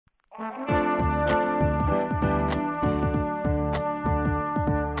You're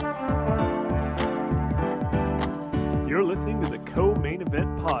listening to the Co-Main Event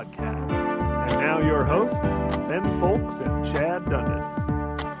Podcast. And now your hosts, Ben Folks and Chad Dundas.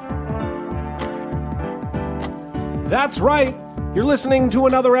 That's right. You're listening to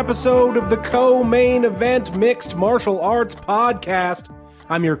another episode of the Co-Main Event Mixed Martial Arts Podcast.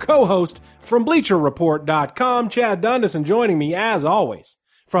 I'm your co-host from BleacherReport.com, Chad Dundas, and joining me, as always,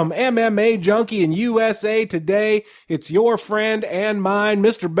 from MMA Junkie and USA Today, it's your friend and mine,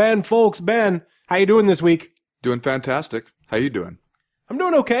 Mr. Ben Folks. Ben, how you doing this week? Doing fantastic. How you doing? I'm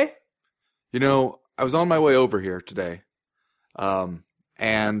doing okay. You know, I was on my way over here today,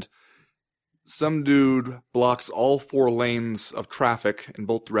 and some dude blocks all 4 lanes of traffic in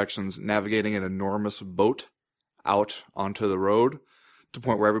both directions, navigating an enormous boat out onto the road to the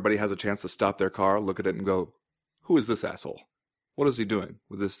point where everybody has a chance to stop their car, look at it, and go, who is this asshole? What is he doing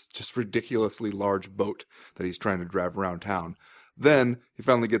with this just ridiculously large boat that he's trying to drive around town? Then he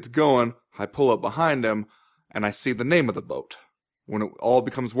finally gets going. I pull up behind him, and I see the name of the boat when it all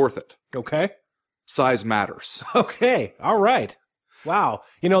becomes worth it. Okay. Size matters. Okay. All right. Wow.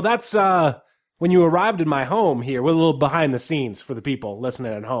 You know, that's when you arrived in my home here, we're a little behind the scenes for the people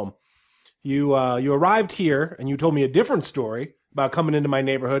listening at home. You arrived here, and you told me a different story about coming into my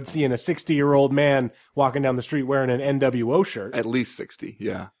neighborhood, seeing a 60-year-old man walking down the street wearing an NWO shirt. At least 60,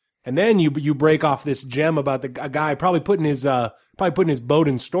 yeah. And then you break off this gem about a guy probably putting his boat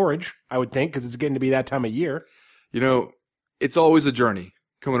in storage, I would think, because it's getting to be that time of year. You know, it's always a journey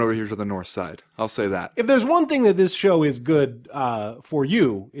coming over here to the north side. I'll say that. If there's one thing that this show is good for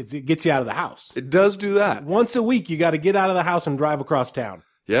you, it gets you out of the house. It does do that. Once a week, you got to get out of the house and drive across town.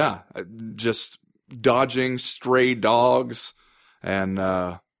 Yeah, just dodging stray dogs and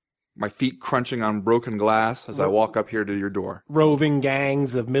my feet crunching on broken glass as I walk up here to your door. Roving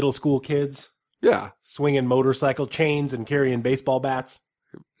gangs of middle school kids. Yeah. Swinging motorcycle chains and carrying baseball bats.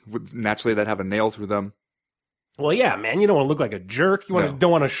 Naturally, that have a nail through them. Well, yeah, man, you don't want to look like a jerk. You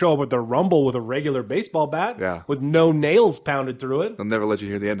don't want to show up at the Rumble with a regular baseball bat. Yeah. With no nails pounded through it. They'll never let you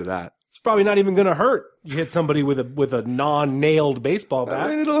hear the end of that. It's probably not even going to hurt. You hit somebody with a non-nailed baseball bat. I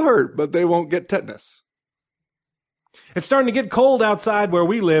mean, it'll hurt, but they won't get tetanus. It's starting to get cold outside where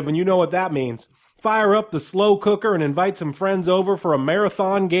we live, and you know what that means. Fire up the slow cooker and invite some friends over for a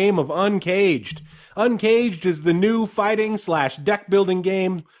marathon game of Uncaged. Uncaged is the new fighting/deck building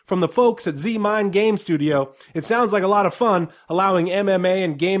game from the folks at Z-Mind Game Studio. It sounds like a lot of fun, allowing MMA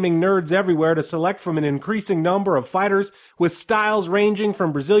and gaming nerds everywhere to select from an increasing number of fighters with styles ranging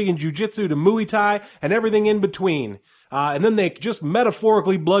from Brazilian Jiu-Jitsu to Muay Thai and everything in between. And then they just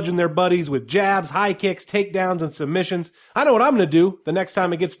metaphorically bludgeon their buddies with jabs, high kicks, takedowns, and submissions. I know what I'm going to do the next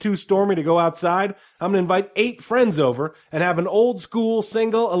time it gets too stormy to go outside. I'm going to invite 8 friends over and have an old school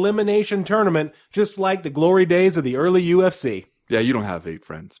single elimination tournament just like the glory days of the early UFC. Yeah, you don't have 8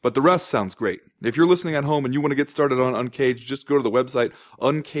 friends, but the rest sounds great. If you're listening at home and you want to get started on Uncaged, just go to the website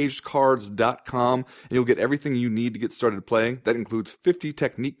uncagedcards.com and you'll get everything you need to get started playing. That includes 50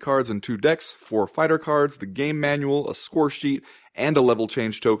 technique cards and 2 decks, 4 fighter cards, the game manual, a score sheet, and a level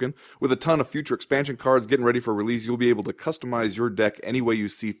change token. With a ton of future expansion cards getting ready for release, you'll be able to customize your deck any way you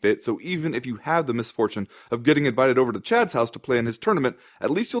see fit. So even if you have the misfortune of getting invited over to Chad's house to play in his tournament, at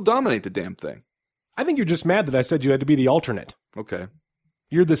least you'll dominate the damn thing. I think you're just mad that I said you had to be the alternate. Okay.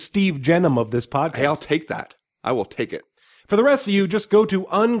 You're the Steve Jenham of this podcast. Hey, I'll take that. I will take it. For the rest of you, just go to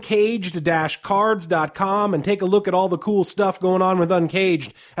uncaged-cards.com and take a look at all the cool stuff going on with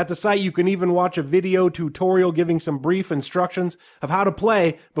Uncaged. At the site, you can even watch a video tutorial giving some brief instructions of how to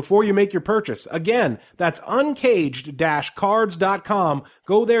play before you make your purchase. Again, that's uncaged-cards.com.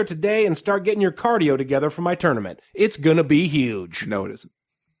 Go there today and start getting your cardio together for my tournament. It's gonna be huge. No, it isn't.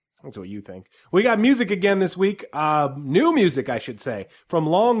 That's what you think. We got music again this week. New music, I should say, from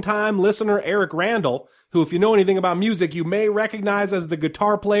longtime listener Eric Randall, who, if you know anything about music, you may recognize as the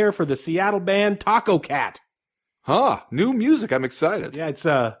guitar player for the Seattle band Taco Cat. Huh, new music. I'm excited. Yeah, it's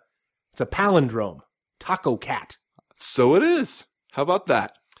a palindrome. Taco Cat. So it is. How about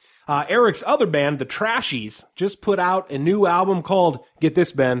that? Eric's other band, the Trashies, just put out a new album called, get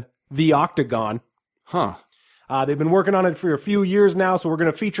this, Ben, The Octagon. Huh. They've been working on it for a few years now, so we're going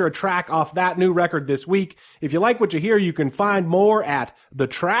to feature a track off that new record this week. If you like what you hear, you can find more at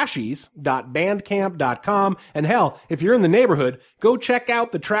thetrashies.bandcamp.com. And hell, if you're in the neighborhood, go check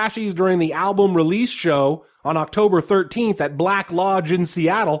out the Trashies during the album release show on October 13th at Black Lodge in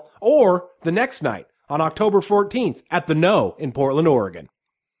Seattle, or the next night on October 14th at The No in Portland, Oregon.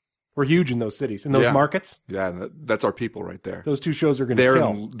 We're huge in those cities, in those markets. Yeah, that's our people right there. Those two shows are going to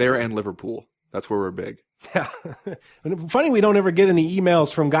kill. There and Liverpool. That's where we're big. Yeah. Funny we don't ever get any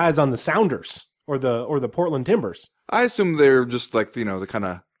emails from guys on the Sounders or the Portland Timbers. I assume they're just like, the kind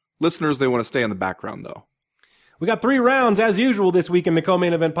of listeners, they want to stay in the background, though. We got 3 rounds, as usual, this week in the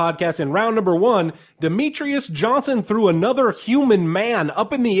Co-Main Event Podcast. In round number 1, Demetrius Johnson threw another human man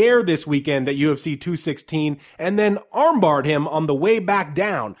up in the air this weekend at UFC 216 and then armbarred him on the way back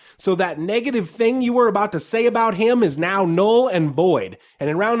down. So that negative thing you were about to say about him is now null and void. And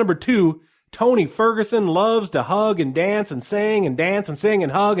in round number 2, Tony Ferguson loves to hug and dance and sing and dance and sing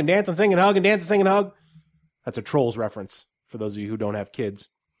and hug and dance and sing and hug and dance and sing and hug. That's a Trolls reference for those of you who don't have kids.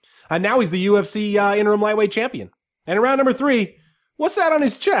 And now he's the UFC interim lightweight champion. And in round number 3, what's that on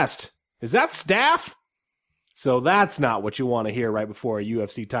his chest? Is that staph? So that's not what you want to hear right before a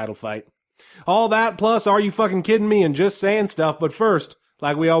UFC title fight. All that plus Are You Fucking Kidding Me and Just Saying Stuff. But first,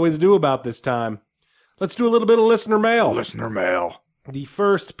 like we always do about this time, let's do a little bit of listener mail. Listener mail. The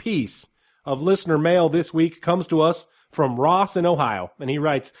first piece of listener mail this week comes to us from Ross in Ohio. And he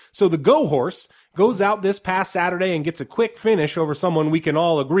writes, so the Go Horse goes out this past Saturday and gets a quick finish over someone we can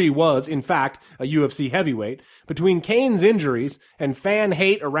all agree was, in fact, a UFC heavyweight. Between Kane's injuries and fan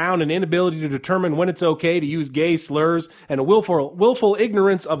hate around an inability to determine when it's okay to use gay slurs and a willful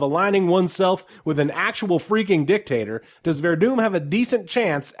ignorance of aligning oneself with an actual freaking dictator, does Verdum have a decent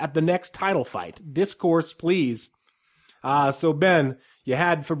chance at the next title fight? Discourse, please. So Ben, you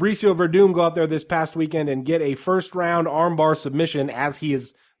had Fabricio Verdum go out there this past weekend and get a first-round armbar submission, as he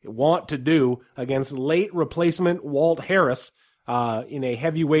is wont to do, against late replacement Walt Harris in a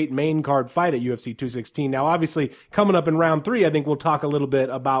heavyweight main card fight at UFC 216. Now, obviously, coming up in round 3, I think we'll talk a little bit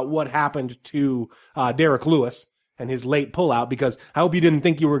about what happened to Derek Lewis and his late pullout, because I hope you didn't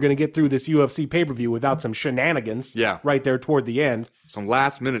think you were going to get through this UFC pay-per-view without some shenanigans right there toward the end. Some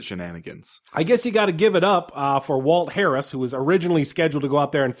last-minute shenanigans. I guess you got to give it up for Walt Harris, who was originally scheduled to go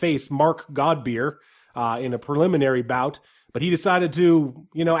out there and face Mark Godbeer in a preliminary bout. But he decided to,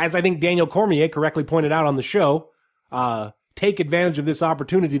 as I think Daniel Cormier correctly pointed out on the show, take advantage of this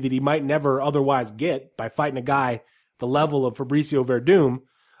opportunity that he might never otherwise get by fighting a guy the level of Fabricio Verdum.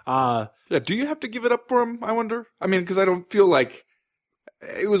 Do you have to give it up for him, I wonder? I mean, because I don't feel like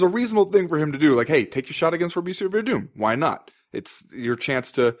it was a reasonable thing for him to do. Like, hey, take your shot against Fabricio Verdum. Why not? It's your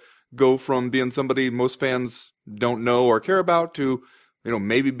chance to go from being somebody most fans don't know or care about to,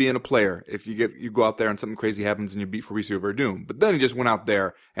 maybe being a player if you go out there and something crazy happens and you beat Fabricio Verdum. But then he just went out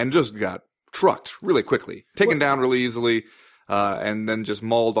there and just got trucked really quickly, taken down really easily, and then just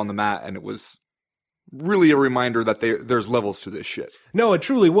mauled on the mat, and it was really a reminder that there's levels to this shit. No, it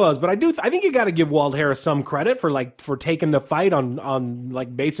truly was. But I think you got to give Walt Harris some credit for taking the fight on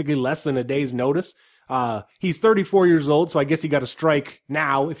like basically less than a day's notice. He's 34 years old, so I guess you got to strike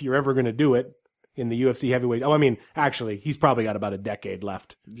now if you're ever going to do it in the UFC heavyweight. Oh, I mean, actually, he's probably got about a decade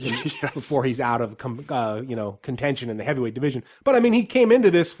left before he's out of contention in the heavyweight division. But I mean, he came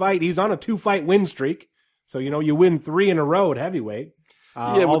into this fight. He's on a 2-fight win streak, so you win 3 in a row at heavyweight.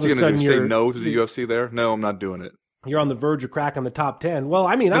 What's he going to do? Say no to the UFC there? No, I'm not doing it. You're on the verge of cracking the top 10. Well,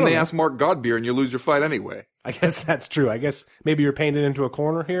 I mean, then they ask Mark Godbeer and you lose your fight anyway. I guess that's true. I guess maybe you're painted into a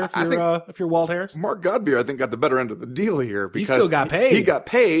corner here if you're Walt Harris. Mark Godbeer, I think, got the better end of the deal here because he still got paid. He got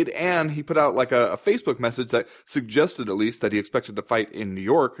paid, and he put out like a Facebook message that suggested at least that he expected to fight in New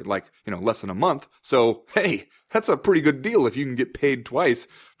York, less than a month. So hey, that's a pretty good deal if you can get paid twice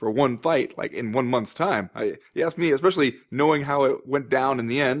for one fight, like in 1 month's time. You ask me, especially knowing how it went down in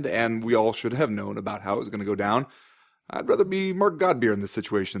the end, and we all should have known about how it was going to go down. I'd rather be Mark Godbeer in this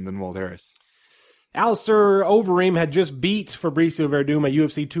situation than Walt Harris. Alistair Overeem had just beat Fabricio Verdum at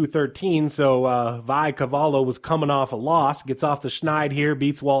UFC 213, so Vi Cavallo was coming off a loss, gets off the schneid here,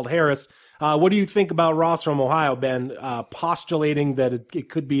 beats Walt Harris. What do you think about Ross from Ohio, Ben, postulating that it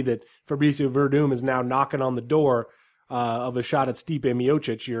could be that Fabricio Verdum is now knocking on the door of a shot at Stipe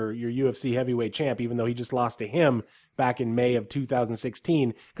Miocic, your UFC heavyweight champ, even though he just lost to him back in May of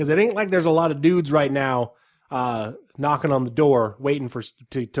 2016? Because it ain't like there's a lot of dudes right now knocking on the door, waiting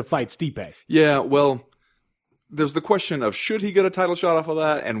to fight Stipe. Yeah, well, there's the question of should he get a title shot off of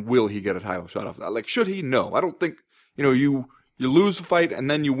that, and will he get a title shot off of that? Like, should he? No, I don't think. You lose a fight and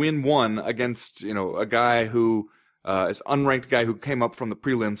then you win one against a guy who is unranked guy who came up from the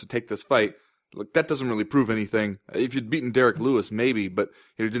prelims to take this fight. Like, that doesn't really prove anything. If you'd beaten Derek Lewis, maybe, but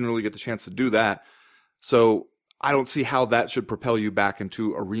he didn't really get the chance to do that. So I don't see how that should propel you back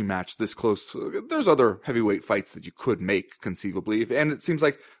into a rematch this close. There's other heavyweight fights that you could make, conceivably. And it seems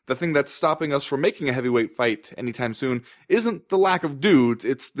like the thing that's stopping us from making a heavyweight fight anytime soon isn't the lack of dudes.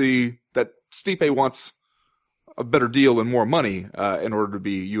 It's that Stipe wants a better deal and more money in order to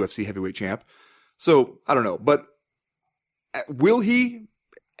be UFC heavyweight champ. So, I don't know. But will he?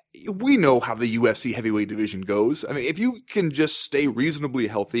 we know how the UFC heavyweight division goes. I mean, if you can just stay reasonably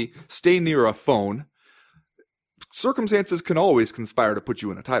healthy, stay near a phone, circumstances can always conspire to put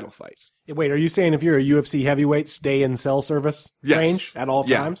you in a title fight. Wait, are you saying if you're a UFC heavyweight, stay in cell service range at all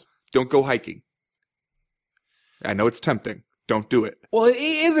times? Don't go hiking. I know it's tempting. Don't do it. Well,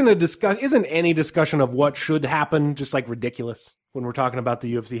 isn't any discussion of what should happen just like ridiculous when we're talking about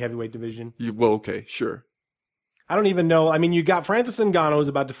the UFC heavyweight division? Well, okay, sure. I don't even know. I mean, you got Francis Ngannou is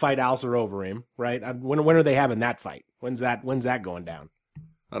about to fight Alistair Overeem, right? When are they having that fight? When's that going down?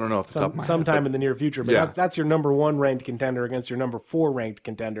 I don't know off the top of my head. Sometime in the near future. But that's your number 1 ranked contender against your number 4 ranked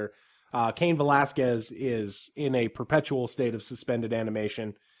contender. Cain Velasquez is in a perpetual state of suspended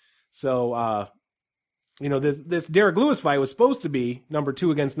animation. So, this Derek Lewis fight was supposed to be number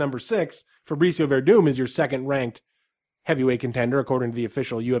 2 against number 6. Fabricio Verdum is your second ranked heavyweight contender according to the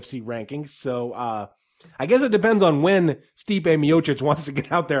official UFC rankings. So, I guess it depends on when Stipe Miocic wants to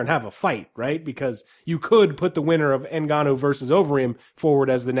get out there and have a fight, right? Because you could put the winner of Ngannou versus Overeem forward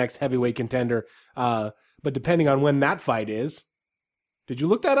as the next heavyweight contender. But depending on when that fight is, did you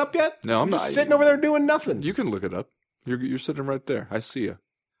look that up yet? No, I'm You're not. just sitting over there doing nothing. You can look it up. You're sitting right there. I see you.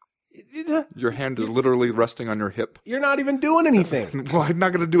 Your hand is literally resting on your hip. You're not even doing anything. Well, I'm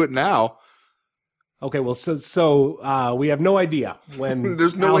not going to do it now. Okay, well, so we have no idea when.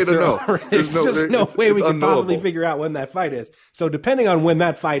 There's no way to know. There's just no way we can possibly figure out when that fight is. So depending on when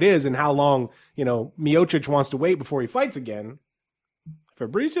that fight is and how long, Miocic wants to wait before he fights again,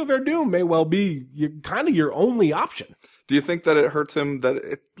 Fabricio Verdum may well be kind of your only option. Do you think that it hurts him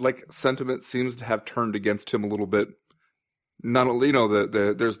that sentiment seems to have turned against him a little bit? Not only,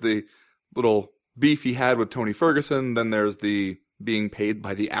 there's the little beef he had with Tony Ferguson, then there's the being paid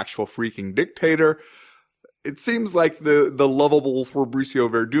by the actual freaking dictator. It seems like the lovable Fabricio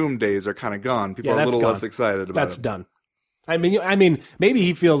Verdum days are kind of gone. People are a little less excited about it. That's done. I mean, maybe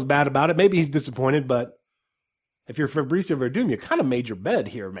he feels bad about it. Maybe he's disappointed, but if you're Fabricio Verdum, you kind of made your bed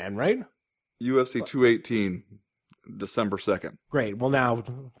here, man, right? UFC 218, December 2nd. Great. Well, now,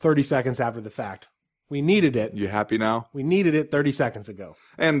 30 seconds after the fact. We needed it. You happy now? We needed it 30 seconds ago.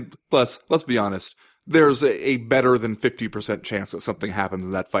 And plus, let's be honest, there's a better than 50% chance that something happens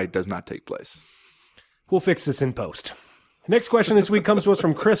and that fight does not take place. We'll fix this in post. Next question this week comes to us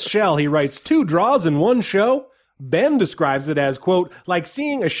from Chris Shell. He writes, 2 draws in 1 show. Ben describes it as, quote, like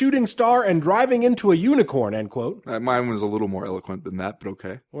seeing a shooting star and driving into a unicorn, end quote. Mine was a little more eloquent than that, but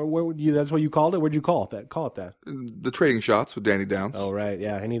okay. Where would you? That's what you called it? Where'd you call it that? The trading shots with Danny Downs. Oh, right.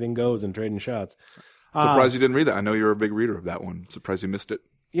 Yeah, anything goes in trading shots. Surprised you didn't read that. I know you're a big reader of that one. Surprised you missed it.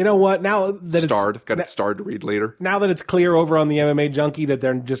 You know what? Now that got it starred to read later. Now that it's clear over on the MMA Junkie that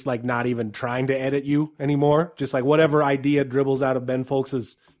they're just like not even trying to edit you anymore. Just like whatever idea dribbles out of Ben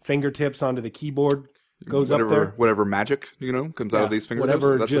Folks' fingertips onto the keyboard goes up there. Whatever magic, comes out of these fingertips.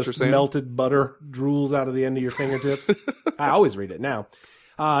 Whatever that's just what you're saying? Melted butter drools out of the end of your fingertips. I always read it now.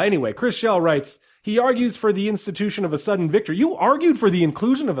 Anyway, Chris Shell writes, he argues for the institution of a sudden victory. You argued for the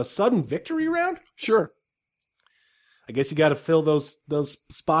inclusion of a sudden victory round? Sure. I guess you got to fill those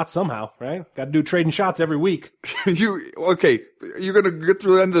spots somehow, right? Got to do trading shots every week. Okay? You're going to get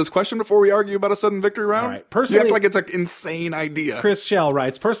through the end of this question before we argue about a sudden victory round? All right. Personally, you act like it's an insane idea. Chris Shell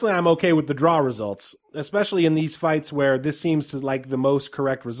writes, personally, I'm okay with the draw results, especially in these fights where this seems to like the most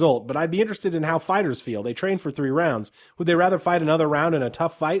correct result. But I'd be interested in how fighters feel. They train for 3 rounds. Would they rather fight another round in a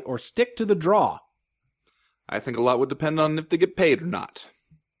tough fight or stick to the draw? I think a lot would depend on if they get paid or not.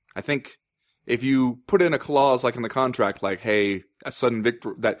 I think if you put in a clause like in the contract, like, hey, a sudden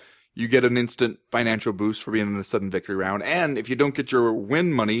victory, that you get an instant financial boost for being in a sudden victory round, and if you don't get your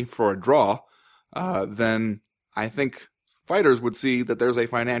win money for a draw, then I think fighters would see that there's a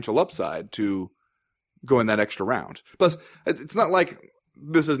financial upside to going that extra round. Plus, it's not like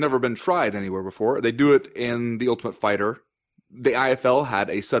this has never been tried anywhere before. They do it in The Ultimate Fighter. The IFL had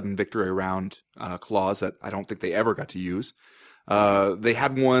a sudden victory round clause that I don't think they ever got to use. They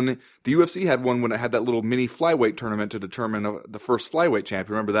had one, the UFC had one when it had that little mini flyweight tournament to determine the first flyweight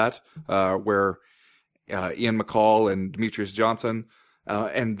champion. Remember that? Where Ian McCall and Demetrius Johnson,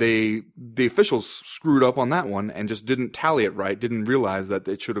 and the officials screwed up on that one and just didn't tally it right, didn't realize that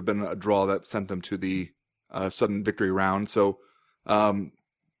it should have been a draw that sent them to the sudden victory round. So,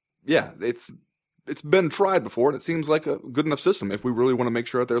 yeah, it's been tried before, and it seems like a good enough system if we really want to make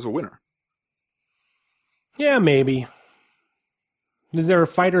sure that there's a winner. Yeah, maybe. Is there a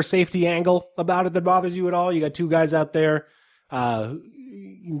fighter safety angle about it that bothers you at all? You got 2 guys out there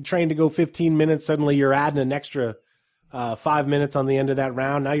trained to go 15 minutes. Suddenly you're adding an extra 5 minutes on the end of that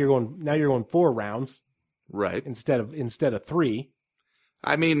round. Now you're going 4 rounds, right? Instead of 3.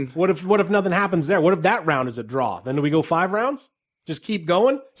 I mean, what if nothing happens there? What if that round is a draw? Then do we go 5 rounds? Just keep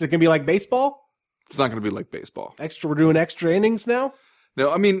going? Is it going to be like baseball? It's not going to be like baseball. We're doing extra innings now?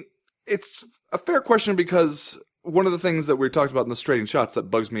 No, I mean, it's a fair question because one of the things that we talked about in the straighting shots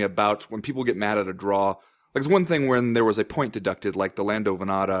that bugs me about when people get mad at a draw, like it's one thing when there was a point deducted, like the Lando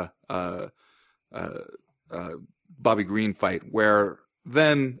Venata, Bobby Green fight, where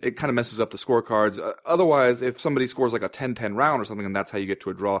then it kind of messes up the scorecards. Otherwise, if somebody scores like a 10-10 round or something and that's how you get to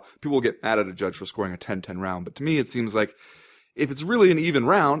a draw, people will get mad at a judge for scoring a 10-10 round. But to me, it seems like if it's really an even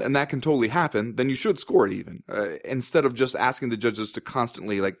round, and that can totally happen, then you should score it even. Instead of just asking the judges to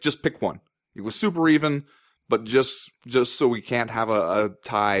constantly, like, just pick one. It was super even, but just so we can't have a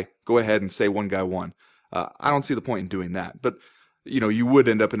tie, go ahead and say one guy won. I don't see the point in doing that. But, you would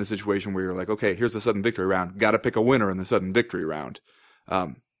end up in a situation where you're like, okay, here's the sudden victory round. Got to pick a winner in the sudden victory round.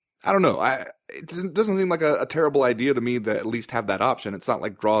 I don't know. It doesn't seem like a terrible idea to me to at least have that option. It's not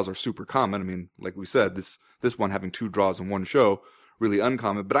like draws are super common. I mean, like we said, this one having 2 draws in one show, really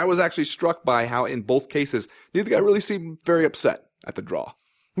uncommon. But I was actually struck by how in both cases, neither guy really seemed very upset at the draw.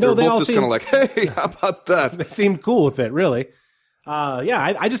 No, they both all just kind of like, hey, how about that? They seemed cool with it, really.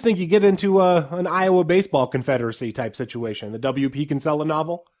 I just think you get into an Iowa Baseball Confederacy type situation. The W.P. Kinsella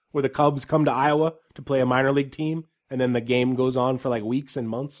novel, where the Cubs come to Iowa to play a minor league team, and then the game goes on for like weeks and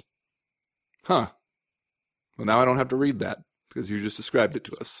months. Huh. Well, now I don't have to read that because you just described it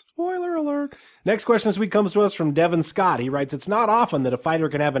to us. Spoiler alert. Next question this week comes to us from Devin Scott. He writes, it's not often that a fighter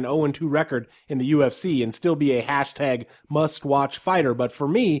can have an 0-2 record in the UFC and still be a hashtag must-watch fighter, but for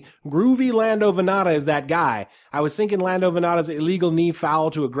me, groovy Lando Venata is that guy. I was thinking Lando Venata's illegal knee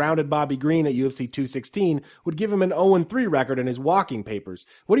foul to a grounded Bobby Green at UFC 216 would give him an 0-3 record in his walking papers.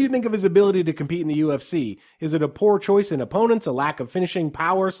 What do you think of his ability to compete in the UFC? Is it a poor choice in opponents, a lack of finishing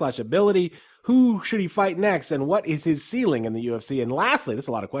power/ability? Who should he fight next, and what is his ceiling in the UFC? And lastly, this is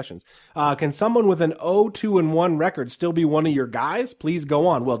a lot of questions. Can someone with an 0-2-1 record still be one of your guys? Please go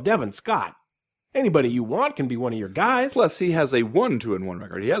on. Well, Devin Scott, anybody you want can be one of your guys. Plus, he has a 1-2-1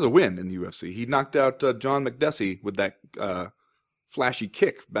 record. He has a win in the UFC. He knocked out John McDessie with that flashy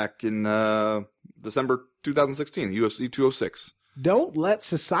kick back in December 2016, UFC 206. Don't let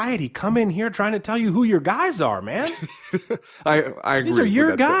society come in here trying to tell you who your guys are, man. I agree. These are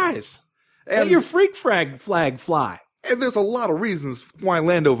your guys. Let your freak flag fly. And there's a lot of reasons why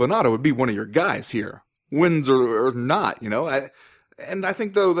Lando Venata would be one of your guys here, wins or not, And I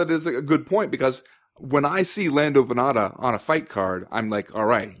think, though, that is a good point because when I see Lando Venata on a fight card, I'm like, all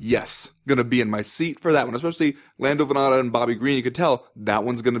right, yes, going to be in my seat for that one. Especially Lando Venata and Bobby Green, you could tell that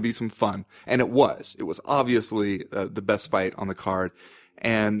one's going to be some fun. And it was. It was obviously the best fight on the card.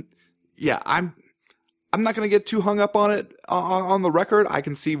 And, yeah, I'm not going to get too hung up on it on the record. I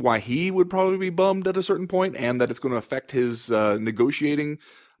can see why he would probably be bummed at a certain point and that it's going to affect his negotiating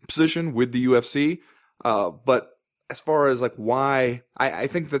position with the UFC. But as far as like why, I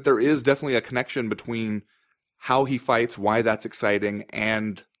think that there is definitely a connection between how he fights, why that's exciting,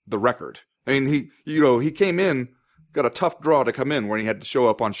 and the record. I mean, he came in, got a tough draw to come in when he had to show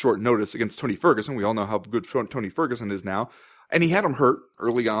up on short notice against Tony Ferguson. We all know how good Tony Ferguson is now. And he had him hurt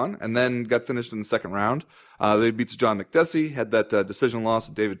early on and then got finished in the second round. They beats John McDessie, had that decision loss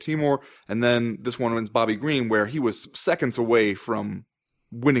to David Timur. And then this one wins Bobby Green, where he was seconds away from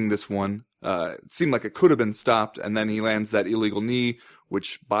winning this one. It seemed like it could have been stopped. And then he lands that illegal knee,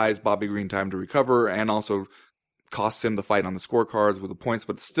 which buys Bobby Green time to recover and also costs him the fight on the scorecards with the points.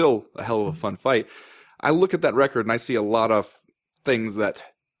 But it's still a hell of a fun fight. I look at that record and I see a lot of things that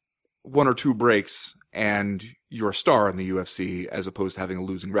 1 or 2 breaks and you're a star in the UFC as opposed to having a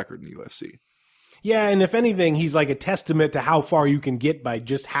losing record in the UFC. Yeah, and if anything, he's like a testament to how far you can get by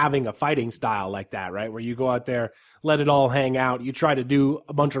just having a fighting style like that, right? Where you go out there, let it all hang out. You try to do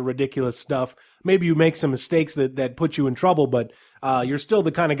a bunch of ridiculous stuff. Maybe you make some mistakes that put you in trouble, but you're still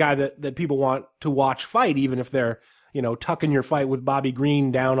the kind of guy that people want to watch fight, even if they're, tucking your fight with Bobby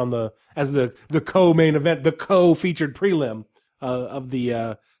Green down as the co-main event, the co-featured prelim of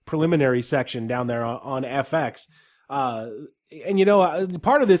the preliminary section down there on FX. And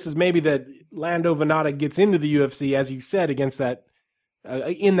part of this is maybe that Lando Venata gets into the UFC, as you said, against that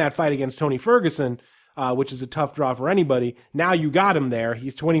in that fight against Tony Ferguson, which is a tough draw for anybody. Now you got him there.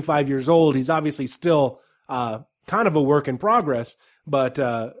 He's 25 years old. He's obviously still kind of a work in progress, but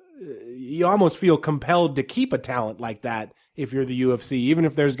you almost feel compelled to keep a talent like that if you're the UFC, even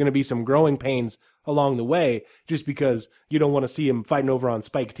if there's going to be some growing pains along the way, just because you don't want to see him fighting over on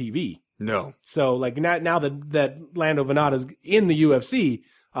Spike TV. No. So like now that Lando Venata's in the UFC,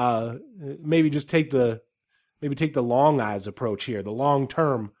 maybe take the long eyes approach here, the long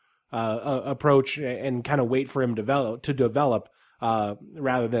term approach, and kind of wait for him to develop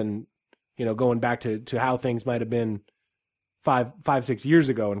rather than going back to how things might have been five, 6 years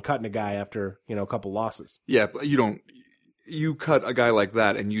ago and cutting a guy after, a couple losses. Yeah, but you cut a guy like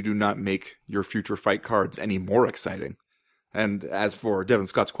that and you do not make your future fight cards any more exciting. And as for Devin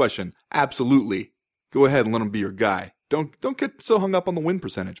Scott's question, absolutely. Go ahead and let him be your guy. Don't get so hung up on the win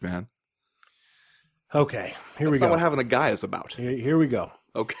percentage, man. Okay, here we That's go. not what having a guy is about. Here we go.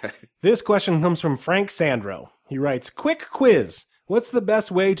 Okay. This question comes from Frank Sandro. He writes, quick quiz. What's the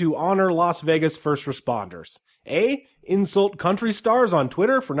best way to honor Las Vegas first responders? A, insult country stars on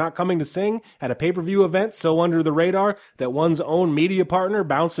Twitter for not coming to sing at a pay-per-view event so under the radar that one's own media partner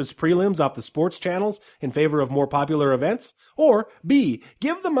bounced its prelims off the sports channels in favor of more popular events? Or B,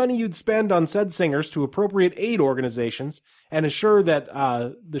 give the money you'd spend on said singers to appropriate aid organizations and assure that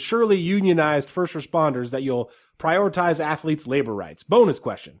the surely unionized first responders that you'll prioritize athletes' labor rights. Bonus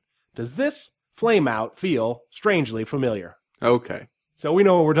question. Does this flame out feel strangely familiar? Okay. So we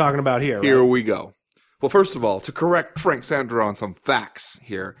know what we're talking about here, Here right? we go. Well, first of all, to correct Frank Sandro on some facts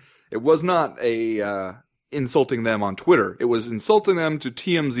here, it was not a insulting them on Twitter. It was insulting them to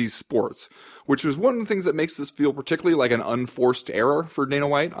TMZ Sports, which was one of the things that makes this feel particularly like an unforced error for Dana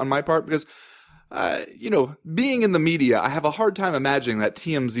White on my part, because being in the media, I have a hard time imagining that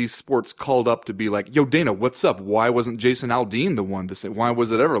TMZ Sports called up to be like, yo, Dana, what's up? Why wasn't Jason Aldean the one to say, why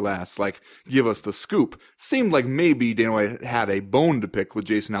was it Everlast? Like, give us the scoop. Seemed like maybe Dana White had a bone to pick with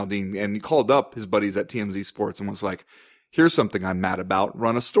Jason Aldean, and he called up his buddies at TMZ Sports and was like, here's something I'm mad about,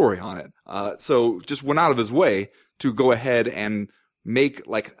 run a story on it. So just went out of his way to go ahead and make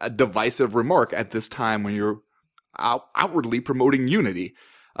like a divisive remark at this time when you're outwardly promoting unity.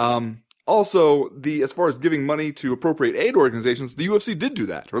 Also, as far as giving money to appropriate aid organizations, the UFC did do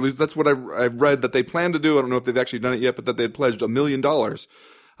that, or at least that's what I read that they plan to do. I don't know if they've actually done it yet, but that they had pledged $1 million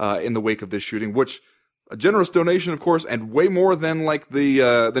in the wake of this shooting, which a generous donation, of course, and way more than like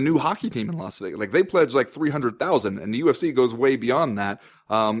the new hockey team in Las Vegas. Like they pledged like $300,000, and the UFC goes way beyond that.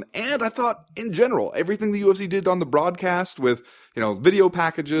 And I thought, in general, everything the UFC did on the broadcast with video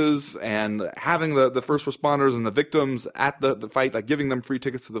packages and having the first responders and the victims at the fight, like giving them free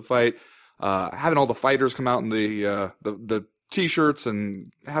tickets to the fight, having all the fighters come out in the t-shirts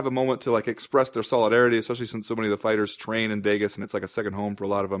and have a moment to like express their solidarity, especially since so many of the fighters train in Vegas and it's like a second home for a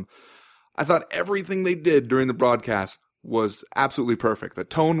lot of them. I thought everything they did during the broadcast was absolutely perfect. The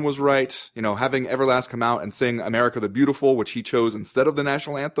tone was right. Having Everlast come out and sing America the Beautiful, which he chose instead of the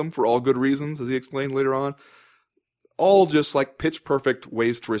national anthem for all good reasons, as he explained later on. All just like pitch perfect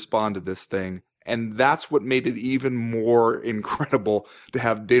ways to respond to this thing. And that's what made it even more incredible to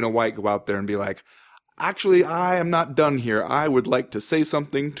have Dana White go out there and be like, actually, I am not done here. I would like to say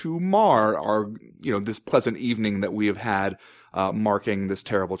something to mar our, this pleasant evening that we have had marking this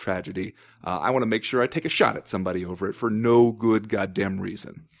terrible tragedy. I want to make sure I take a shot at somebody over it for no good goddamn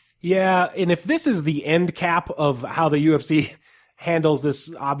reason. Yeah, and if this is the end cap of how the UFC handles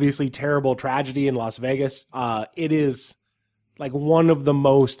this obviously terrible tragedy in Las Vegas, it is like one of the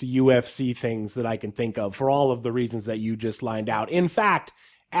most UFC things that I can think of for all of the reasons that you just lined out. In fact,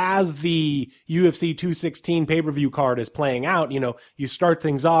 as the UFC 216 pay-per-view card is playing out, you start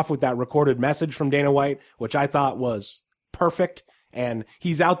things off with that recorded message from Dana White, which I thought was perfect. And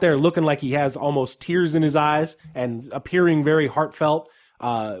he's out there looking like he has almost tears in his eyes and appearing very heartfelt,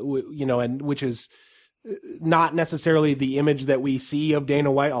 and which is not necessarily the image that we see of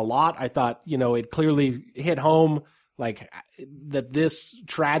Dana White a lot. I thought, it clearly hit home like that this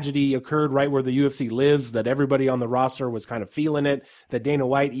tragedy occurred right where the UFC lives, that everybody on the roster was kind of feeling it, that Dana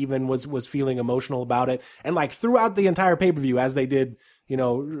White even was feeling emotional about it. And like throughout the entire pay-per-view, as they did,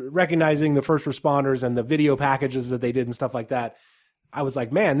 recognizing the first responders and the video packages that they did and stuff like that, I was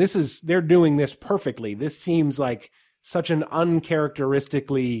like, man, they're doing this perfectly. This seems like such an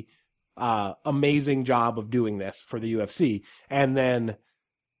uncharacteristically amazing job of doing this for the UFC. And then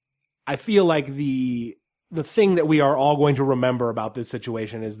I feel like the thing that we are all going to remember about this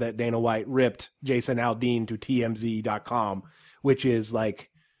situation is that Dana White ripped Jason Aldean to TMZ.com, which is like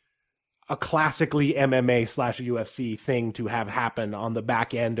a classically MMA/UFC thing to have happen on the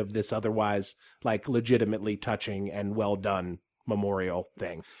back end of this otherwise like legitimately touching and well done memorial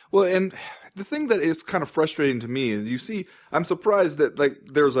thing. Well, and the thing that is kind of frustrating to me is you see, I'm surprised that like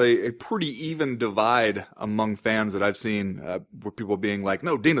there's a pretty even divide among fans that I've seen where people being like,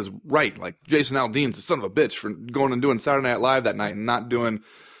 no, Dana's right. Like Jason Aldean's a son of a bitch for going and doing Saturday Night Live that night and not doing,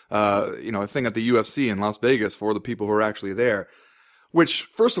 a thing at the UFC in Las Vegas for the people who are actually there. Which,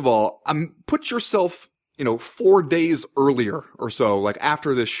 first of all, put yourself, 4 days earlier or so, like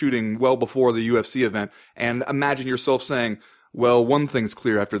after this shooting, well before the UFC event, and imagine yourself saying, Well, one thing's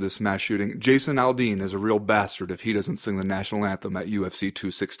clear after this mass shooting. Jason Aldean is a real bastard if he doesn't sing the national anthem at UFC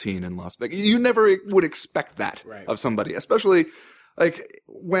 216 in Las Vegas. You never would expect that of somebody, especially like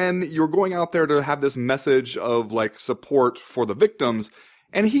when you're going out there to have this message of like support for the victims.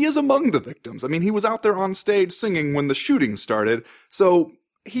 And he is among the victims. I mean, he was out there on stage singing when the shooting started. So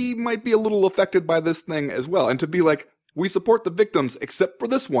he might be a little affected by this thing as well. And to be like, we support the victims except for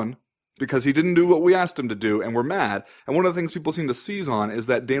this one, because he didn't do what we asked him to do, and we're mad. And one of the things people seem to seize on is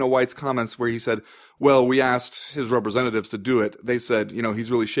that Dana White's comments where he said, well, we asked his representatives to do it. They said,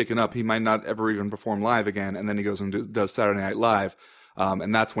 he's really shaken up. He might not ever even perform live again. And then he goes and does Saturday Night Live.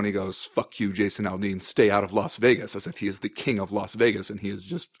 And that's when he goes, fuck you, Jason Aldean, stay out of Las Vegas, as if he is the king of Las Vegas and he has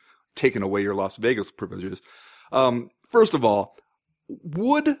just taken away your Las Vegas privileges. First of all,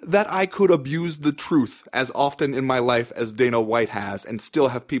 would that I could abuse the truth as often in my life as Dana White has and still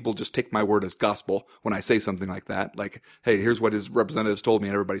have people just take my word as gospel when I say something like that. Like, hey, here's what his representatives told me,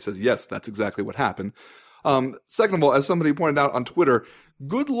 and everybody says, yes, that's exactly what happened. Second of all, as somebody pointed out on Twitter,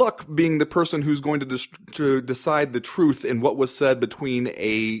 good luck being the person who's going to decide the truth in what was said between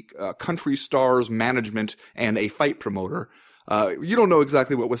a country star's management and a fight promoter. You don't know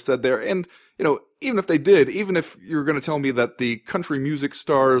exactly what was said there. And, even if they did, even if you're going to tell me that the country music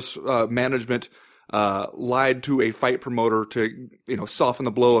star's management lied to a fight promoter to, soften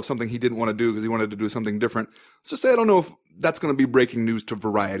the blow of something he didn't want to do because he wanted to do something different, let's just say I don't know if that's going to be breaking news to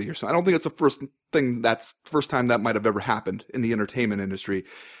Variety or something. I don't think it's the first time that might have ever happened in the entertainment industry.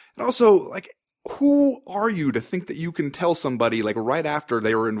 And also, like, who are you to think that you can tell somebody, like, right after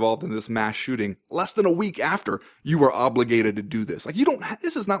they were involved in this mass shooting, less than a week after, you are obligated to do this? Like,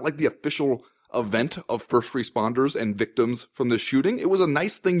 this is not like the official event of first responders and victims from the shooting. It was a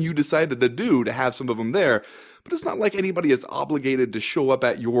nice thing you decided to do to have some of them there, but it's not like anybody is obligated to show up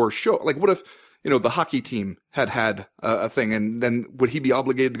at your show. Like, what if, the hockey team had a thing, and then would he be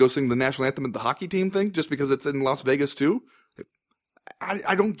obligated to go sing the national anthem at the hockey team thing just because it's in Las Vegas too?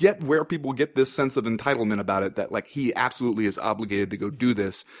 I don't get where people get this sense of entitlement about it, that like he absolutely is obligated to go do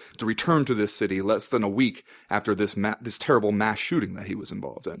this, to return to this city less than a week after this terrible mass shooting that he was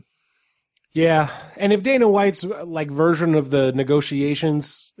involved in. Yeah, and if Dana White's like version of the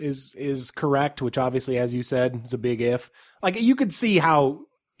negotiations is correct, which obviously, as you said, is a big if, like you could see how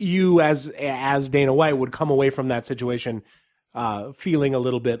you as Dana White would come away from that situation feeling a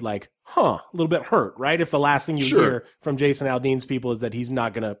little bit like, a little bit hurt, right? If the last thing you hear from Jason Aldean's people is that he's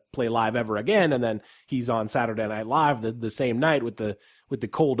not going to play live ever again, and then he's on Saturday Night Live the same night with the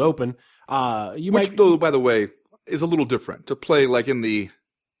cold open, though, by the way, is a little different to play like in the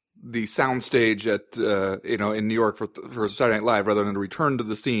soundstage at in New York for Saturday Night Live rather than to return to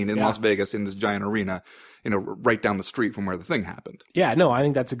the scene in Las Vegas in this giant arena, right down the street from where the thing happened. Yeah, no, I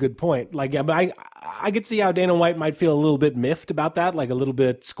think that's a good point. Like, yeah, but I could see how Dana White might feel a little bit miffed about that, like a little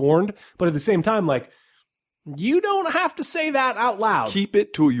bit scorned, but at the same time, like, you don't have to say that out loud. Keep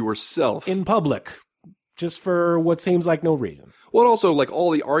it to yourself. In public, just for what seems like no reason. Well, also, like, all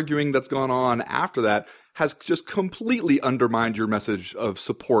the arguing that's gone on after that has just completely undermined your message of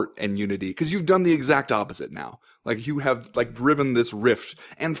support and unity, because you've done the exact opposite now. Like, you have, like, driven this rift.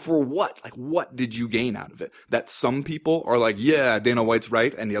 And for what? Like, what did you gain out of it? That some people are like, yeah, Dana White's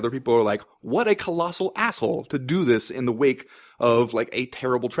right, and the other people are like, what a colossal asshole to do this in the wake of, like, a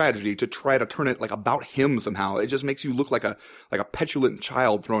terrible tragedy, to try to turn it, like, about him somehow. It just makes you look like a petulant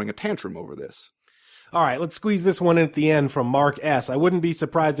child throwing a tantrum over this. All right, let's squeeze this one in at the end from Mark S. I wouldn't be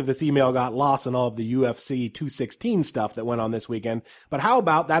surprised if this email got lost in all of the UFC 216 stuff that went on this weekend, but how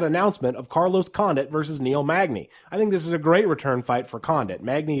about that announcement of Carlos Condit versus Neil Magny? I think this is a great return fight for Condit.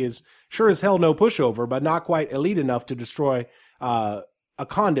 Magny is sure as hell no pushover, but not quite elite enough to destroy a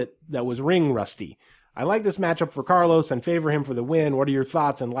Condit that was ring rusty. I like this matchup for Carlos and favor him for the win. What are your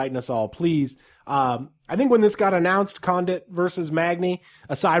thoughts? Enlighten us all, please. I think when this got announced, Condit versus Magny,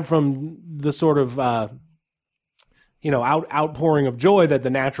 aside from the sort of, outpouring of joy that the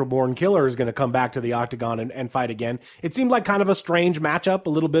natural born killer is going to come back to the octagon and fight again, it seemed like kind of a strange matchup, a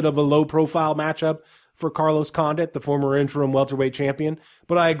little bit of a low profile matchup for Carlos Condit, the former interim welterweight champion.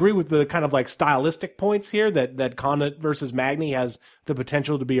 But I agree with the kind of like stylistic points here that Condit versus Magny has the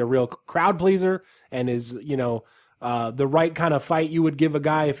potential to be a real crowd pleaser and is, the right kind of fight you would give a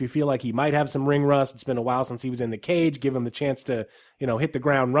guy if you feel like he might have some ring rust. It's been a while since he was in the cage. Give him the chance to, hit the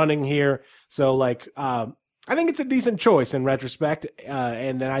ground running here. So I think it's a decent choice in retrospect.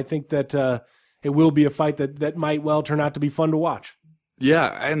 And I think that it will be a fight that might well turn out to be fun to watch. Yeah.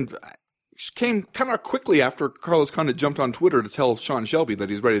 And came kind of quickly after Carlos Condit jumped on Twitter to tell Sean Shelby that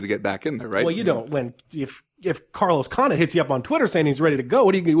he's ready to get back in there, right? Well, you don't. If Carlos Condit hits you up on Twitter saying he's ready to go,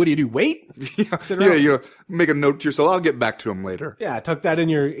 what do you do? Wait? You make a note to yourself. I'll get back to him later. Yeah, tuck that in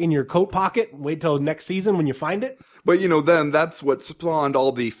your coat pocket. Wait till next season when you find it. But, then that's what spawned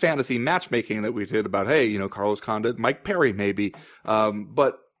all the fantasy matchmaking that we did about, hey, Carlos Condit, Mike Perry maybe.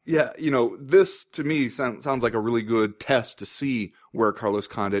 But, yeah, this to me sounds like a really good test to see where Carlos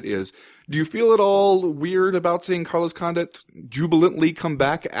Condit is. Do you feel at all weird about seeing Carlos Condit jubilantly come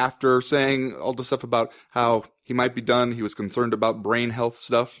back after saying all the stuff about how he might be done? He was concerned about brain health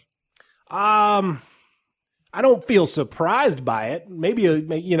stuff. I don't feel surprised by it. Maybe a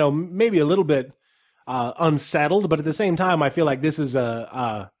little bit unsettled, but at the same time, I feel like this is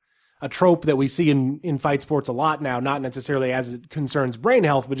a trope that we see in fight sports a lot now, not necessarily as it concerns brain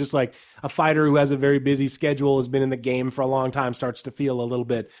health, but just like a fighter who has a very busy schedule, has been in the game for a long time, starts to feel a little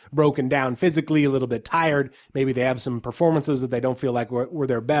bit broken down physically, a little bit tired. Maybe they have some performances that they don't feel like were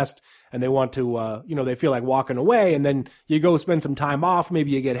their best, and they want to, they feel like walking away, and then you go spend some time off. Maybe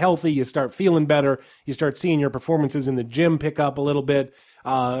you get healthy, you start feeling better, you start seeing your performances in the gym pick up a little bit,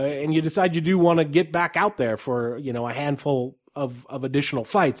 and you decide you do want to get back out there for, a handful of additional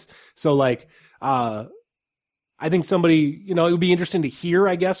fights. So I think somebody, it would be interesting to hear,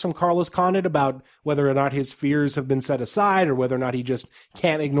 I guess, from Carlos Condit about whether or not his fears have been set aside or whether or not he just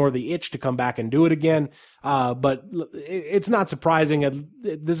can't ignore the itch to come back and do it again. But it's not surprising.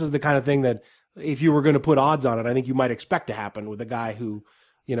 This is the kind of thing that if you were going to put odds on it, I think you might expect to happen with a guy who,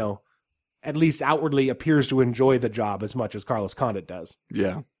 at least outwardly appears to enjoy the job as much as Carlos Condit does.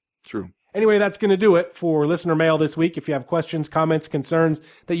 Yeah, true. Anyway, that's going to do it for listener mail this week. If you have questions, comments, concerns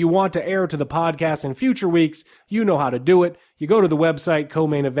that you want to air to the podcast in future weeks, you know how to do it. You go to the website,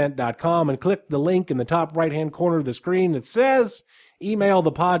 comainevent.com, and click the link in the top right-hand corner of the screen that says email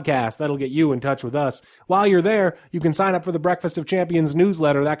the podcast. That'll get you in touch with us. While you're there, you can sign up for the Breakfast of Champions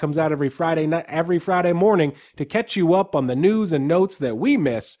newsletter. That comes out every Friday morning to catch you up on the news and notes that we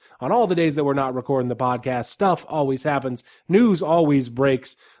miss on all the days that we're not recording the podcast. Stuff always happens. News always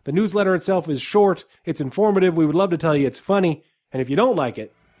breaks. The newsletter itself is short. It's informative. We would love to tell you it's funny. And if you don't like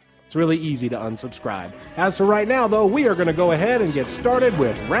it, it's really easy to unsubscribe. As for right now, though, we are going to go ahead and get started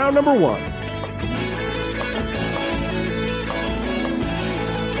with round number 1.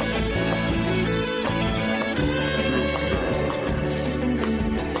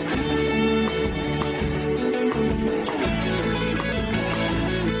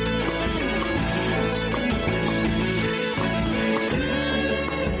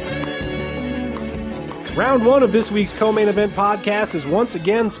 Round 1 of this week's Co-Main Event podcast is once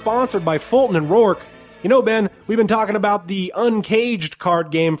again sponsored by Fulton and Rourke. Ben, we've been talking about the Uncaged card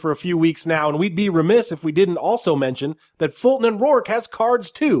game for a few weeks now, and we'd be remiss if we didn't also mention that Fulton and Rourke has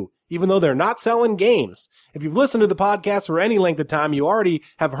cards too, even though they're not selling games. If you've listened to the podcast for any length of time, you already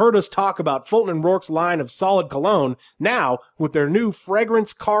have heard us talk about Fulton and Rourke's line of solid cologne. Now, with their new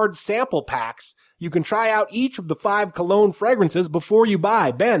fragrance card sample packs, you can try out each of the 5 cologne fragrances before you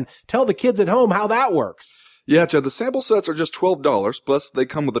buy. Ben, tell the kids at home how that works. Yeah, Chad, the sample sets are just $12, plus they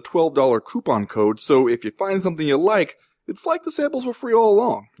come with a $12 coupon code, so if you find something you like, it's like the samples were free all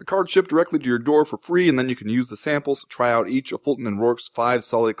along. The cards shipped directly to your door for free, and then you can use the samples to try out each of Fulton & Rourke's 5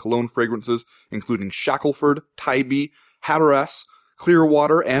 solid cologne fragrances, including Shackelford, Tybee, Hatteras,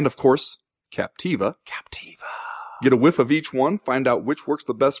 Clearwater, and, of course, Captiva. Get a whiff of each one, find out which works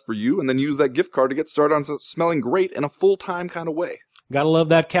the best for you, and then use that gift card to get started on smelling great in a full-time kind of way. Gotta love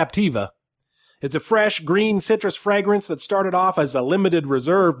that Captiva. It's a fresh, green citrus fragrance that started off as a limited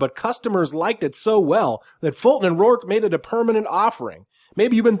reserve, but customers liked it so well that Fulton & Rourke made it a permanent offering.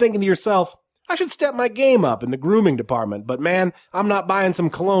 Maybe you've been thinking to yourself, I should step my game up in the grooming department, but man, I'm not buying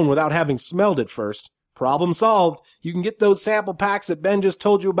some cologne without having smelled it first. Problem solved. You can get those sample packs that Ben just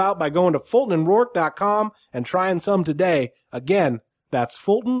told you about by going to FultonandRourke.com and trying some today. Again, that's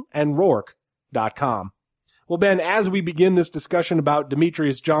FultonandRourke.com. Well, Ben, as we begin this discussion about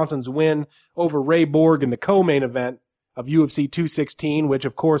Demetrius Johnson's win over Ray Borg in the co-main event of UFC 216, which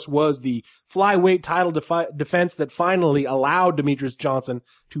of course was the flyweight title defense that finally allowed Demetrius Johnson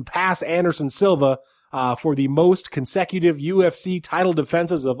to pass Anderson Silva for the most consecutive UFC title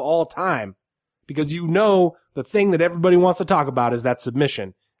defenses of all time. Because the thing that everybody wants to talk about is that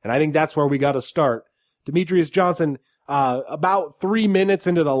submission. And I think that's where we got to start. Demetrius Johnson, about 3 minutes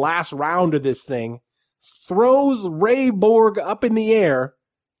into the last round of this thing, throws Ray Borg up in the air,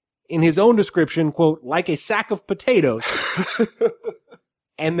 in his own description, quote, like a sack of potatoes,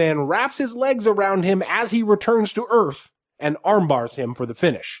 and then wraps his legs around him as he returns to earth and armbars him for the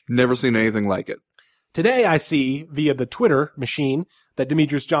finish. Never seen anything like it. Today I see, via the Twitter machine, that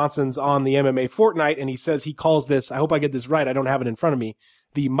Demetrius Johnson's on the MMA Fortnite, and he says he calls this, I hope I get this right, I don't have it in front of me,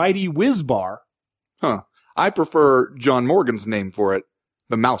 the Mighty Whiz Bar. Huh. I prefer John Morgan's name for it,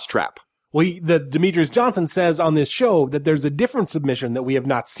 the Mousetrap. Well, the Demetrius Johnson says on this show that there's a different submission that we have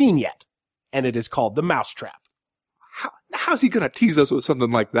not seen yet, and it is called the Mousetrap. How's he going to tease us with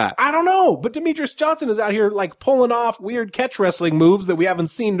something like that? I don't know, but Demetrius Johnson is out here like pulling off weird catch wrestling moves that we haven't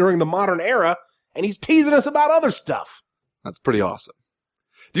seen during the modern era, and he's teasing us about other stuff. That's pretty awesome.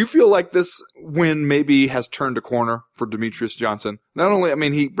 Do you feel like this win maybe has turned a corner for Demetrius Johnson? Not only, I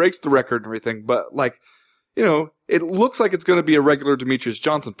mean, he breaks the record and everything, but like, you know, it looks like it's going to be a regular Demetrius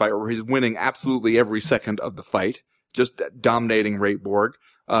Johnson fight where he's winning absolutely every second of the fight, just dominating Ray Borg.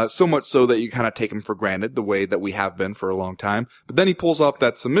 So much so that you kind of take him for granted the way that we have been for a long time. But then he pulls off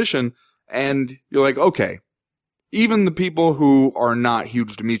that submission and you're like, okay, even the people who are not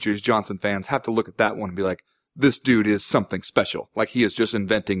huge Demetrius Johnson fans have to look at that one and be like, this dude is something special. Like he is just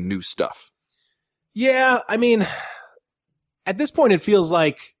inventing new stuff. Yeah, I mean, at this point it feels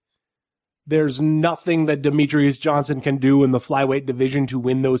like there's nothing that Demetrius Johnson can do in the flyweight division to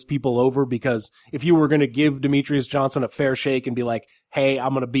win those people over, because if you were going to give Demetrius Johnson a fair shake and be like, hey,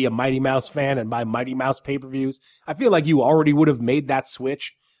 I'm going to be a Mighty Mouse fan and buy Mighty Mouse pay-per-views, I feel like you already would have made that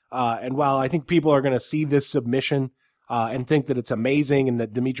switch. And while I think people are going to see this submission and think that it's amazing and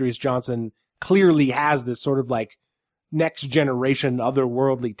that Demetrius Johnson clearly has this sort of like next generation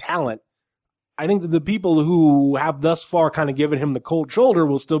otherworldly talent, I think that the people who have thus far kind of given him the cold shoulder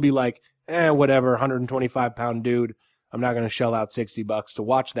will still be like, whatever, 125-pound dude. I'm not going to shell out $60 to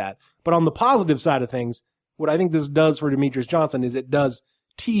watch that. But on the positive side of things, what I think this does for Demetrius Johnson is it does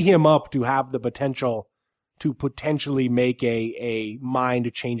tee him up to have the potential to potentially make a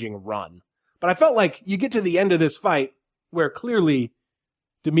mind-changing run. But I felt like you get to the end of this fight where clearly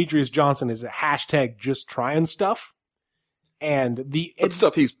Demetrius Johnson is a hashtag just trying stuff. And But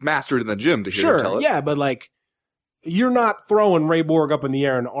stuff he's mastered in the gym to hear him tell it. Yeah, but like, you're not throwing Ray Borg up in the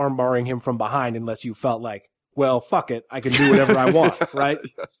air and armbarring him from behind unless you felt like, well, fuck it, I can do whatever I want, right?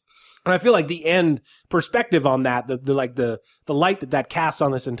 Yes. And I feel like the end perspective on that, the light that casts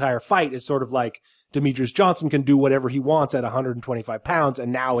on this entire fight is sort of like Demetrius Johnson can do whatever he wants at 125 pounds,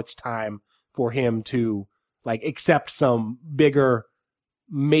 and now it's time for him to like accept some bigger,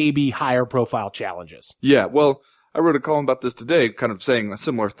 maybe higher profile challenges. Yeah, well, I wrote a column about this today, kind of saying a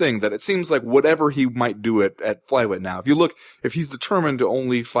similar thing, that it seems like whatever he might do at flyweight now, if he's determined to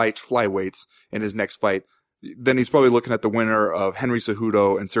only fight flyweights in his next fight, then he's probably looking at the winner of Henry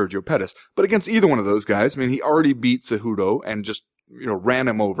Cejudo and Sergio Pettis. But against either one of those guys, I mean, he already beat Cejudo and just, ran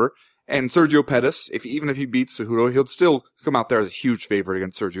him over. And Sergio Pettis, even if he beats Cejudo, he'll still come out there as a huge favorite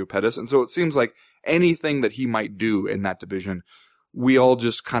against Sergio Pettis. And so it seems like anything that he might do in that division, we all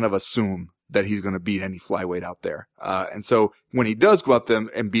just kind of assume that he's going to beat any flyweight out there. And so when he does go out there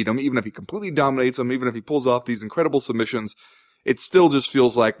and beat him, even if he completely dominates him, even if he pulls off these incredible submissions, it still just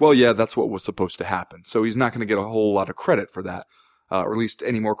feels like, well, yeah, that's what was supposed to happen. So he's not going to get a whole lot of credit for that, or at least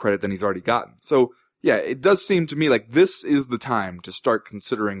any more credit than he's already gotten. So yeah, it does seem to me like this is the time to start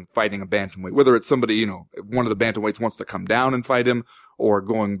considering fighting a bantamweight, whether it's somebody, one of the bantamweights wants to come down and fight him, or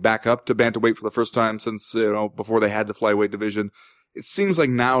going back up to bantamweight for the first time since, before they had the flyweight division. It seems like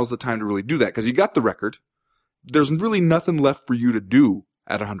now is the time to really do that, because you got the record. There's really nothing left for you to do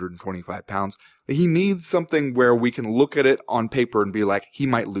at 125 pounds. He needs something where we can look at it on paper and be like, he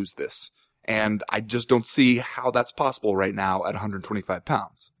might lose this. And I just don't see how that's possible right now at 125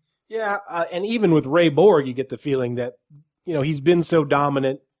 pounds. Yeah, and even with Ray Borg, you get the feeling that, he's been so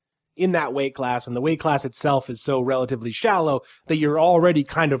dominant in that weight class, and the weight class itself is so relatively shallow that you're already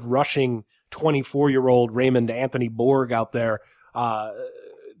kind of rushing 24-year-old Raymond Anthony Borg out there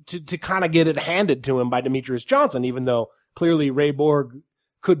to kind of get it handed to him by Demetrius Johnson, even though clearly Ray Borg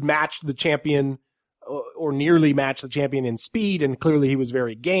could match the champion or nearly match the champion in speed, and clearly he was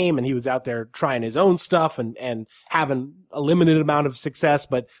very game, and he was out there trying his own stuff and having a limited amount of success,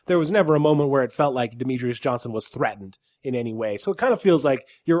 but there was never a moment where it felt like Demetrius Johnson was threatened in any way. So it kind of feels like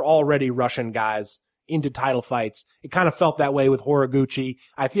you're already rushing guys into title fights. It kind of felt that way with Horiguchi.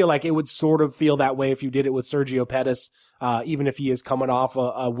 I feel like it would sort of feel that way if you did it with Sergio Pettis, even if he is coming off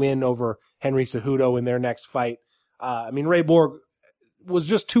a win over Henry Cejudo in their next fight. Ray Borg was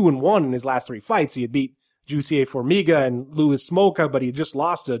just 2-1 in his last 3 fights. He had beat Jussier Formiga and Louis Smolka, but he had just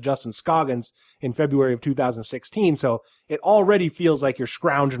lost to Justin Scoggins in February of 2016. So it already feels like you're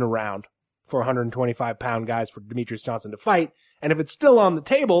scrounging around for 125-pound guys for Demetrius Johnson to fight. And if it's still on the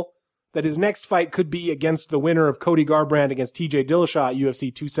table that his next fight could be against the winner of Cody Garbrandt against TJ Dillashaw at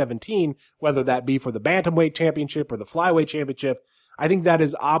UFC 217, whether that be for the Bantamweight Championship or the Flyweight Championship, I think that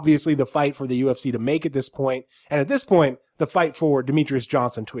is obviously the fight for the UFC to make at this point. And at this point, the fight for Demetrious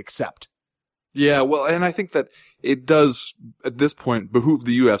Johnson to accept. Yeah, well, and I think that it does, at this point, behoove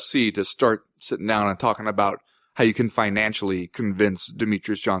the UFC to start sitting down and talking about how you can financially convince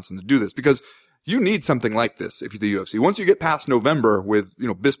Demetrious Johnson to do this. Because you need something like this if you're the UFC. Once you get past November with,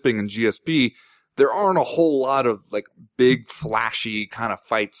 Bisping and GSP, there aren't a whole lot of, big, flashy kind of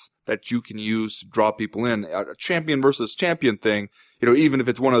fights that you can use to draw people in. A champion versus champion thing, even if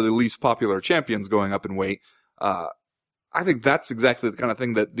it's one of the least popular champions going up in weight, I think that's exactly the kind of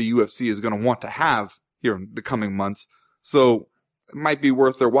thing that the UFC is going to want to have here in the coming months. So it might be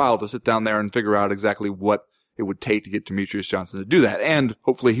worth their while to sit down there and figure out exactly what it would take to get Demetrious Johnson to do that. And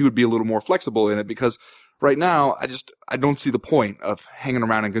hopefully he would be a little more flexible in it, because right now I don't see the point of hanging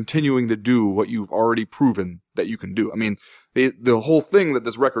around and continuing to do what you've already proven that you can do. I mean, the whole thing that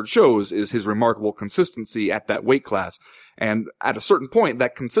this record shows is his remarkable consistency at that weight class. And at a certain point,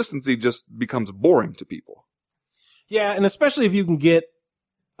 that consistency just becomes boring to people. Yeah, and especially if you can get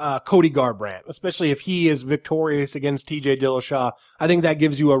Cody Garbrandt, especially if he is victorious against TJ Dillashaw, I think that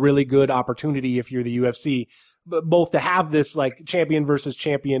gives you a really good opportunity if you're the UFC, both to have this champion versus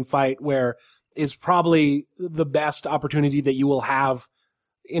champion fight where is probably the best opportunity that you will have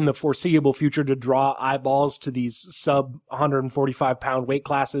in the foreseeable future to draw eyeballs to these sub 145 pound weight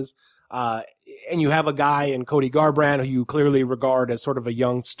classes. And you have a guy in Cody Garbrandt who you clearly regard as sort of a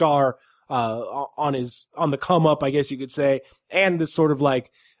young star, on the come up, I guess you could say. And this sort of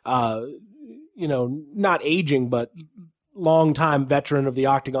not aging, but long-time veteran of the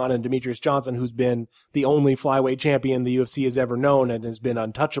Octagon and Demetrious Johnson, who's been the only flyweight champion the UFC has ever known and has been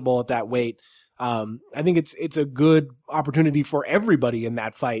untouchable at that weight. I think it's a good opportunity for everybody in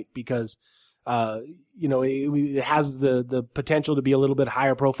that fight because, it has the potential to be a little bit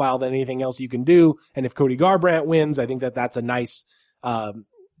higher profile than anything else you can do. And if Cody Garbrandt wins, I think that's a nice,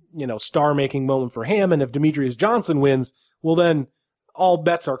 star-making moment for him. And if Demetrious Johnson wins, well, then all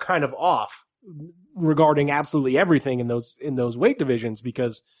bets are kind of off regarding absolutely everything in those weight divisions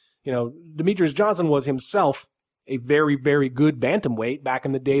because, Demetrious Johnson was himself a very, very good bantamweight back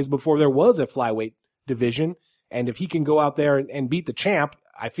in the days before there was a flyweight division. And if he can go out there and beat the champ,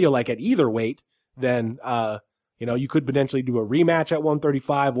 I feel like at either weight, then, you could potentially do a rematch at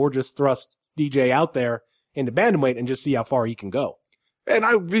 135 or just thrust DJ out there into bantamweight and just see how far he can go. And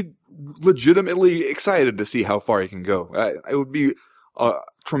I would be legitimately excited to see how far he can go. It would be a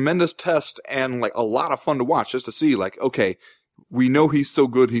tremendous test and a lot of fun to watch just to see okay, we know he's so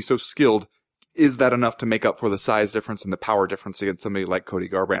good, he's so skilled. Is that enough to make up for the size difference and the power difference against somebody like Cody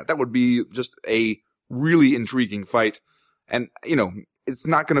Garbrandt? That would be just a really intriguing fight. And, it's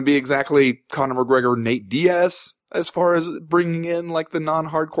not going to be exactly Conor McGregor, Nate Diaz as far as bringing in the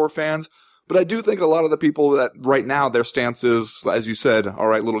non-hardcore fans. But I do think a lot of the people that right now their stance is, as you said, all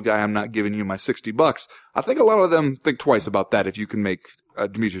right, little guy, I'm not giving you my $60. I think a lot of them think twice about that if you can make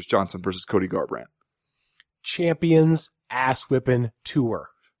Demetrious Johnson versus Cody Garbrandt. Champions Ass Whipping Tour.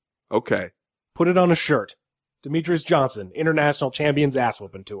 Okay. Put it on a shirt. Demetrious Johnson, International Champions Ass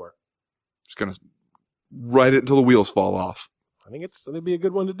Whipping Tour. Just going to ride it until the wheels fall off. I think it'd be a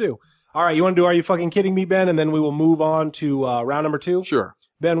good one to do. All right, you want to do Are You Fucking Kidding Me, Ben? And then we will move on to round number 2? Sure.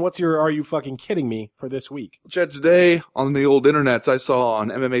 Ben, what's your Are You Fucking Kidding Me for this week? Chad, today on the old internets, I saw on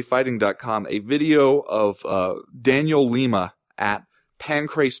MMAfighting.com a video of Daniel Lima at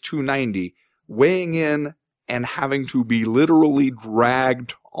Pancrase 290 weighing in and having to be literally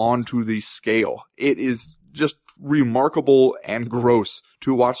dragged onto the scale. It is just remarkable and gross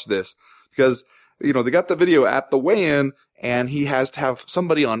to watch this because, they got the video at the weigh-in and he has to have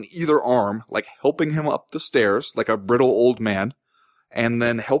somebody on either arm, helping him up the stairs, like a brittle old man, and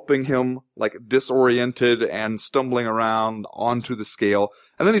then helping him, disoriented and stumbling around onto the scale.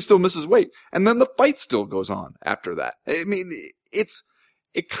 And then he still misses weight. And then the fight still goes on after that. I mean,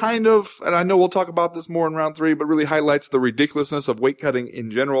 it kind of, and I know we'll talk about this more in round 3, but really highlights the ridiculousness of weight cutting in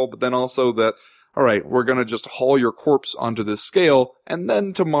general, but then also that, all right, we're going to just haul your corpse onto this scale, and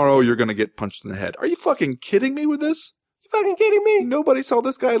then tomorrow you're going to get punched in the head. Are you fucking kidding me with this? You fucking kidding me? Nobody saw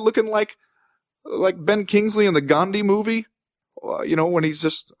this guy looking like Ben Kingsley in the Gandhi movie? When he's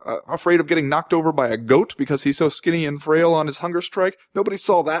just afraid of getting knocked over by a goat because he's so skinny and frail on his hunger strike. Nobody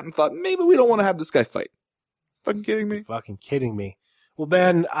saw that and thought, maybe we don't want to have this guy fight. Fucking kidding me? Fucking kidding me. Well,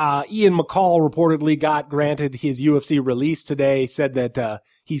 Ben, Ian McCall reportedly got granted his UFC release today, said that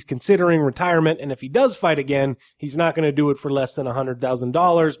he's considering retirement, and if he does fight again, he's not going to do it for less than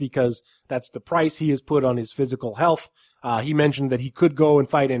 $100,000 because that's the price he has put on his physical health. He mentioned that he could go and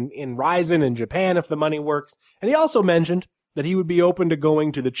fight in Rizin in Japan if the money works, and he also mentioned that he would be open to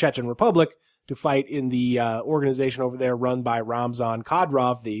going to the Chechen Republic to fight in the organization over there run by Ramzan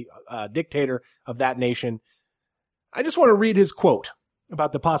Kadyrov, the dictator of that nation. I just want to read his quote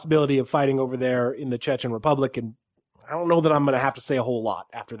about the possibility of fighting over there in the Chechen Republic, and I don't know that I'm going to have to say a whole lot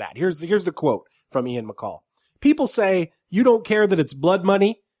after that. Here's the quote from Ian McCall. People say, you don't care that it's blood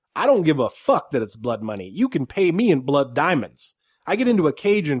money? I don't give a fuck that it's blood money. You can pay me in blood diamonds. I get into a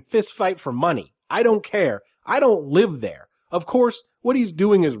cage and fist fight for money. I don't care. I don't live there. Of course, what he's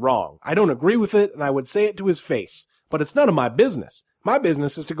doing is wrong. I don't agree with it, and I would say it to his face. But it's none of my business. My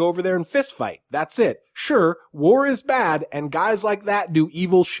business is to go over there and fist fight. That's it. Sure, war is bad, and guys like that do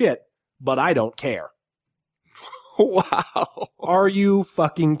evil shit, but I don't care. Wow. Are you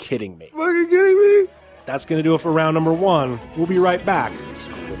fucking kidding me? Fucking kidding me? That's going to do it for round number 1. We'll be right back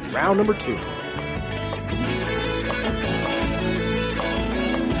with round number 2.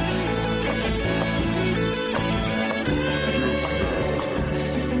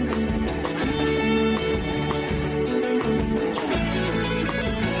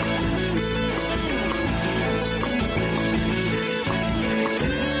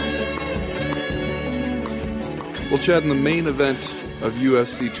 Well, Chad, in the main event of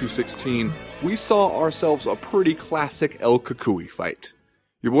UFC 216, we saw ourselves a pretty classic El Cucuy fight.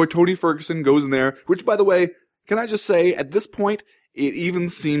 Your boy Tony Ferguson goes in there, which, by the way, can I just say, at this point, it even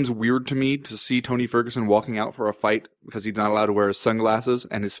seems weird to me to see Tony Ferguson walking out for a fight because he's not allowed to wear his sunglasses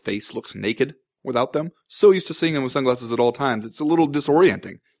and his face looks naked without them. So used to seeing him with sunglasses at all times. It's a little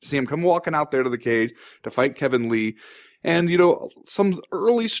disorienting to see him come walking out there to the cage to fight Kevin Lee. And, some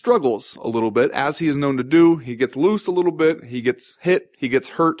early struggles a little bit, as he is known to do. He gets loose a little bit, he gets hit, he gets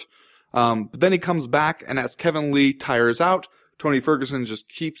hurt. But then he comes back, and as Kevin Lee tires out, Tony Ferguson just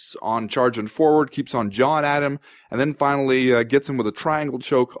keeps on charging forward, keeps on jawing at him, and then finally gets him with a triangle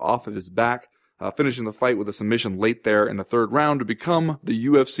choke off of his back, finishing the fight with a submission late there in the third round to become the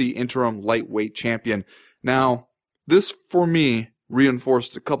UFC interim lightweight champion. Now, this, for me,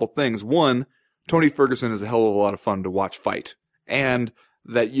 reinforced a couple things. One, Tony Ferguson is a hell of a lot of fun to watch fight. And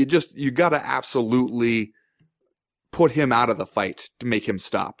that you gotta absolutely put him out of the fight to make him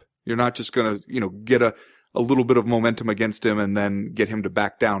stop. You're not just gonna, get a little bit of momentum against him and then get him to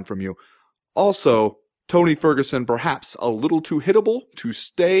back down from you. Also, Tony Ferguson perhaps a little too hittable to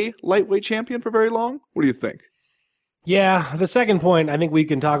stay lightweight champion for very long. What do you think? Yeah, the second point I think we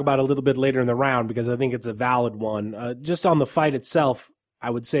can talk about a little bit later in the round because I think it's a valid one. Just on the fight itself, I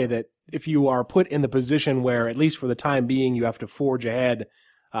would say that if you are put in the position where, at least for the time being, you have to forge ahead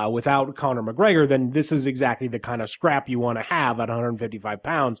without Conor McGregor, then this is exactly the kind of scrap you want to have at 155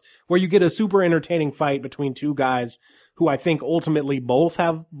 pounds, where you get a super entertaining fight between two guys who I think ultimately both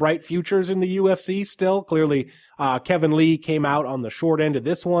have bright futures in the UFC still. Clearly, Kevin Lee came out on the short end of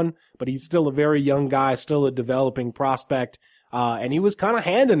this one, but he's still a very young guy, still a developing prospect, and he was kind of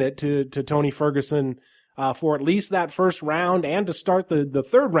handing it to Tony Ferguson for at least that first round and to start the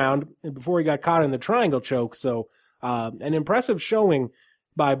third round before he got caught in the triangle choke. So an impressive showing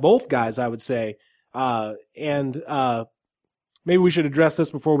by both guys, I would say. And maybe we should address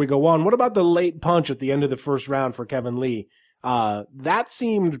this before we go on. What about the late punch at the end of the first round for Kevin Lee? That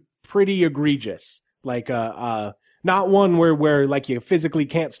seemed pretty egregious. Like not one where like you physically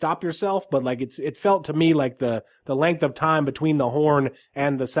can't stop yourself, but like it felt to me like the length of time between the horn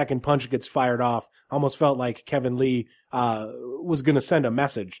and the second punch gets fired off almost felt like Kevin Lee was going to send a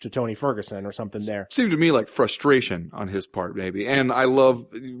message to Tony Ferguson or something there. Seemed to me like frustration on his part, maybe. And I love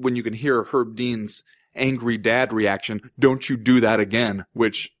when you can hear Herb Dean's angry dad reaction, "Don't you do that again,"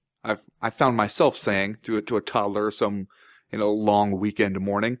 which I found myself saying to a toddler some long weekend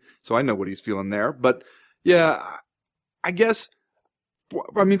morning. So I know what he's feeling there. But yeah, I guess,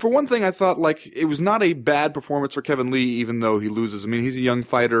 for one thing, I thought like it was not a bad performance for Kevin Lee, even though he loses. I mean, he's a young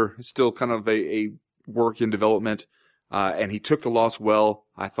fighter, still kind of a work in development, and he took the loss well.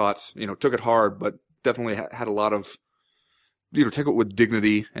 I thought, took it hard, but definitely had a lot of, take it with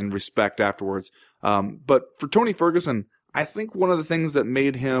dignity and respect afterwards. But for Tony Ferguson, I think one of the things that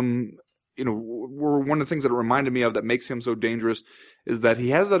made him, one of the things that it reminded me of that makes him so dangerous is that he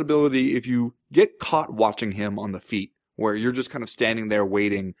has that ability, if you get caught watching him on the feet, where you're just kind of standing there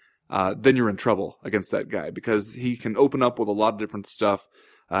waiting, then you're in trouble against that guy because he can open up with a lot of different stuff.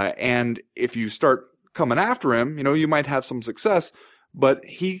 And if you start coming after him, you might have some success, but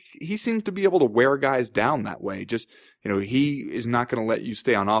he seems to be able to wear guys down that way. Just, he is not going to let you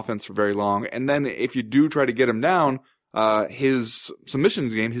stay on offense for very long. And then if you do try to get him down, his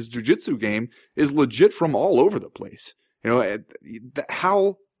submissions game, his jiu-jitsu game is legit from all over the place. If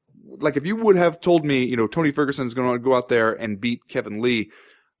you would have told me, Tony Ferguson is going to go out there and beat Kevin Lee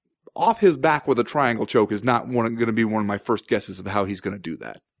off his back with a triangle choke is not going to be one of my first guesses of how he's going to do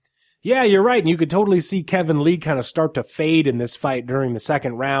that. Yeah, you're right. And you could totally see Kevin Lee kind of start to fade in this fight during the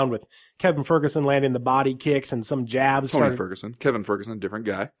second round with Kevin Ferguson landing the body kicks and some jabs. Kevin Ferguson, different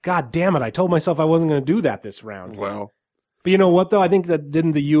guy. God damn it. I told myself I wasn't going to do that this round. Well. But you know what, though? I think that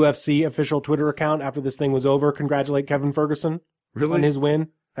didn't the UFC official Twitter account after this thing was over congratulate Kevin Ferguson on his win?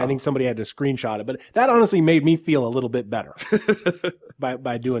 I think somebody had to screenshot it, but that honestly made me feel a little bit better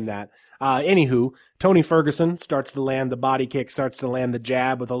by doing that. Anywho, Tony Ferguson starts to land the body kick, starts to land the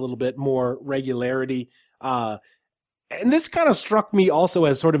jab with a little bit more regularity. And this kind of struck me also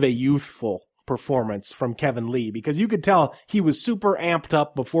as sort of a youthful performance from Kevin Lee, because you could tell he was super amped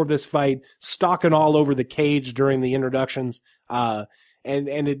up before this fight, stalking all over the cage during the introductions. And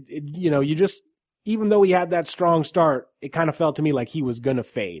it you know, you just, even though he had that strong start, it kind of felt to me like he was going to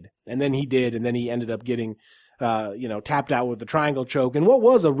fade. And then he did. And then he ended up getting, tapped out with the triangle choke. And what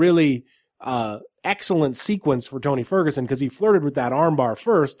was a really, excellent sequence for Tony Ferguson, because he flirted with that armbar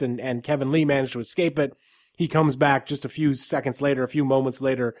first and Kevin Lee managed to escape it. He comes back just a few moments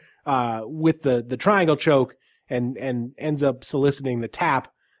later, with the triangle choke and ends up soliciting the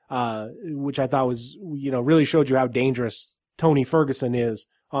tap, which I thought was, really showed you how dangerous Tony Ferguson is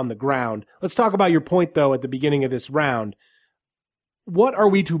on the ground. Let's talk about your point, though, at the beginning of this round. What are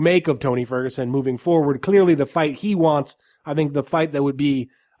we to make of Tony Ferguson moving forward? Clearly the fight he wants, I think the fight that would be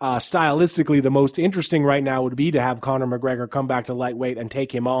stylistically the most interesting right now would be to have Conor McGregor come back to lightweight and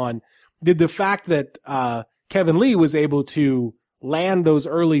take him on. Did the fact that Kevin Lee was able to land those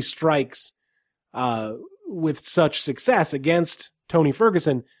early strikes with such success against Tony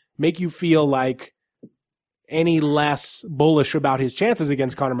Ferguson make you feel like any less bullish about his chances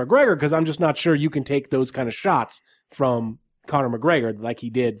against Conor McGregor? Because I'm just not sure you can take those kind of shots from Conor McGregor like he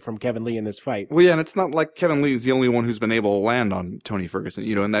did from Kevin Lee in this fight. Well, yeah, and it's not like Kevin Lee is the only one who's been able to land on Tony Ferguson.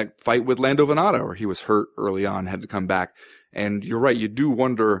 In that fight with Lando Venata, where he was hurt early on, had to come back. And you're right, you do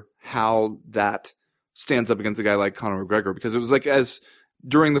wonder how that stands up against a guy like Conor McGregor, because it was like, as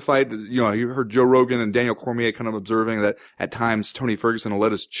during the fight, you heard Joe Rogan and Daniel Cormier kind of observing that at times Tony Ferguson will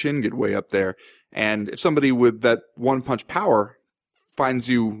let his chin get way up there. And if somebody with that one punch power finds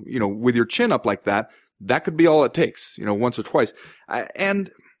you, with your chin up like that, that could be all it takes, once or twice.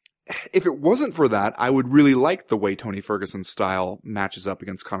 And if it wasn't for that, I would really like the way Tony Ferguson's style matches up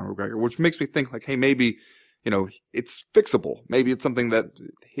against Conor McGregor, which makes me think like, hey, maybe, it's fixable. Maybe it's something that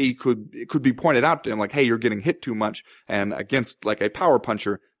it could be pointed out to him, like, hey, you're getting hit too much, and against like a power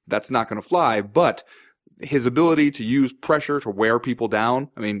puncher, that's not going to fly. But his ability to use pressure to wear people down,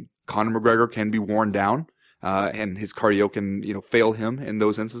 I mean, Conor McGregor can be worn down, and his cardio can, fail him in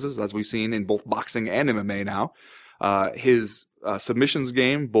those instances, as we've seen in both boxing and MMA now. His submissions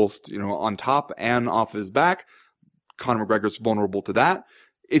game, both, on top and off his back, Conor McGregor's vulnerable to that.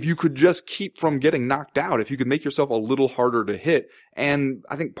 If you could just keep from getting knocked out, if you could make yourself a little harder to hit, and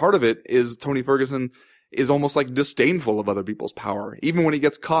I think part of it is Tony Ferguson is almost like disdainful of other people's power. Even when he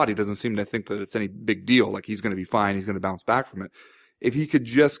gets caught, he doesn't seem to think that it's any big deal, like he's going to be fine, he's going to bounce back from it. If he could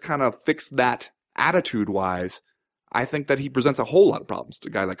just kind of fix that attitude-wise, I think that he presents a whole lot of problems to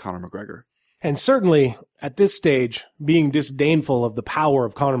a guy like Conor McGregor. And certainly, at this stage, being disdainful of the power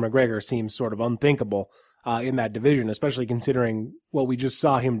of Conor McGregor seems sort of unthinkable in that division, especially considering what we just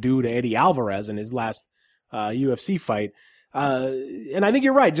saw him do to Eddie Alvarez in his last UFC fight. And I think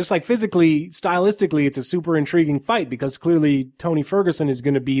you're right. Just like physically, stylistically, it's a super intriguing fight because clearly Tony Ferguson is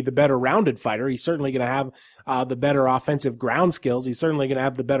going to be the better rounded fighter. He's certainly going to have the better offensive ground skills. He's certainly going to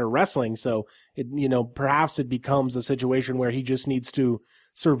have the better wrestling. So, perhaps it becomes a situation where he just needs to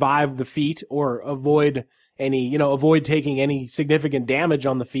survive the feet or avoid taking any significant damage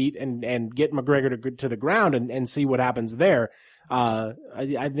on the feet and get McGregor to the ground and see what happens there.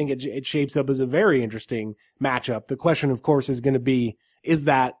 I think it shapes up as a very interesting matchup. The question, of course, is going to be, is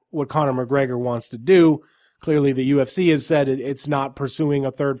that what Conor McGregor wants to do? Clearly, the UFC has said it's not pursuing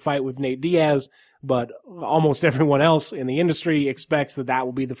a third fight with Nate Diaz, but almost everyone else in the industry expects that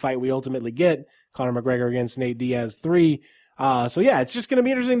will be the fight we ultimately get, Conor McGregor against Nate Diaz 3. So yeah, it's just going to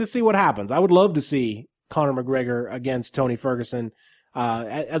be interesting to see what happens. I would love to see Conor McGregor against Tony Ferguson.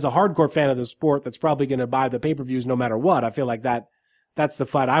 As a hardcore fan of the sport that's probably going to buy the pay-per-views no matter what, I feel like that's the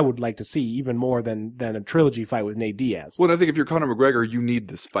fight I would like to see even more than a trilogy fight with Nate Diaz. Well, I think if you're Conor McGregor, you need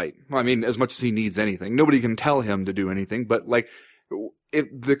this fight. I mean, as much as he needs anything. Nobody can tell him to do anything, but like, if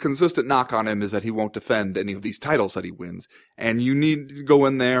the consistent knock on him is that he won't defend any of these titles that he wins, and you need to go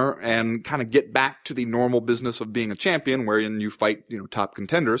in there and kind of get back to the normal business of being a champion, wherein you fight, top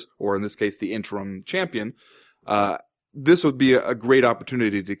contenders, or in this case, the interim champion, this would be a great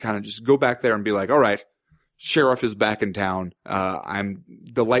opportunity to kind of just go back there and be like, all right, Sheriff is back in town. I'm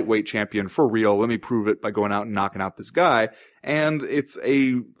the lightweight champion for real. Let me prove it by going out and knocking out this guy. And it's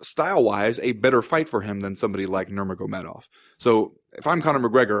style-wise, a better fight for him than somebody like Nurmagomedov. So if I'm Conor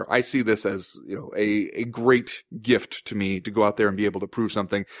McGregor, I see this as, a great gift to me to go out there and be able to prove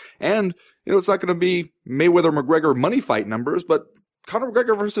something. And, it's not going to be Mayweather-McGregor money fight numbers, but Conor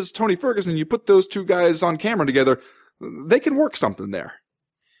McGregor versus Tony Ferguson, you put those two guys on camera together, they can work something there.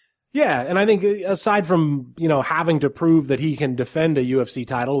 Yeah, and I think aside from, having to prove that he can defend a UFC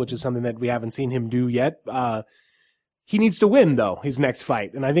title, which is something that we haven't seen him do yet, he needs to win, though, his next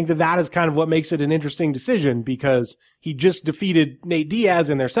fight. And I think that is kind of what makes it an interesting decision, because he just defeated Nate Diaz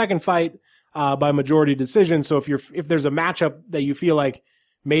in their second fight by majority decision. So if there's a matchup that you feel like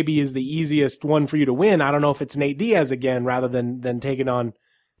maybe is the easiest one for you to win, I don't know if it's Nate Diaz again rather than taking on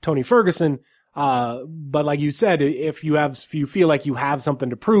Tony Ferguson. But like you said, if you feel like you have something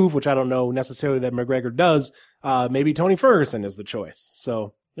to prove, which I don't know necessarily that McGregor does, maybe Tony Ferguson is the choice.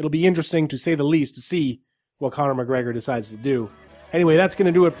 So it'll be interesting, to say the least, to see what Conor McGregor decides to do. Anyway, that's going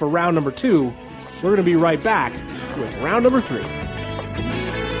to do it for round number 2. We're going to be right back with round number 3.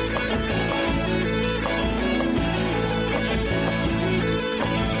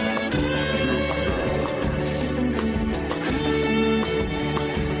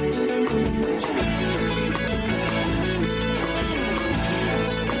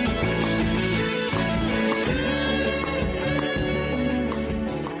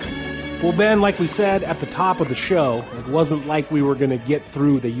 Well, Ben, like we said at the top of the show, it wasn't like we were going to get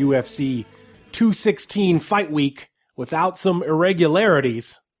through the UFC 216 fight week without some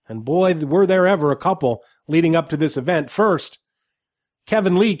irregularities. And boy, were there ever a couple leading up to this event. First,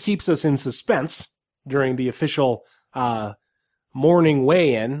 Kevin Lee keeps us in suspense during the official morning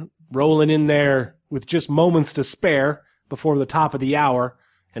weigh-in, rolling in there with just moments to spare before the top of the hour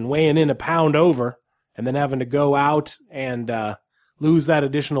and weighing in a pound over, and then having to go out and lose that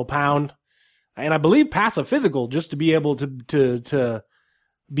additional pound, and I believe pass a physical just to be able to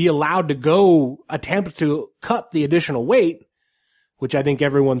be allowed to go attempt to cut the additional weight, which I think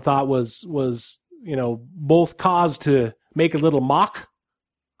everyone thought was both cause to make a little mock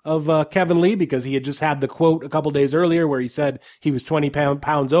of Kevin Lee, because he had just had the quote a couple days earlier where he said he was 20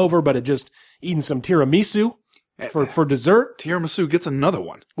 pounds over, but had just eaten some tiramisu for dessert. Tiramisu gets another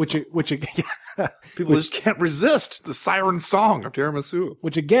one. Which People just can't resist the siren song of tiramisu.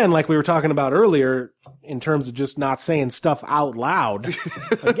 Which, again, like we were talking about earlier, in terms of just not saying stuff out loud,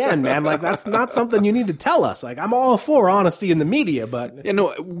 again, man, like that's not something you need to tell us. Like, I'm all for honesty in the media, but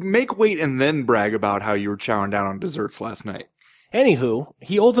make weight and then brag about how you were chowing down on desserts last night. Anywho,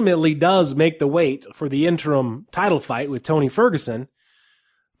 he ultimately does make the weight for the interim title fight with Tony Ferguson.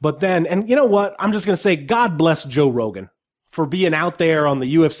 But then, and you know what? I'm just going to say, God bless Joe Rogan for being out there on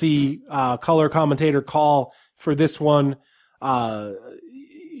the UFC color commentator call for this one. I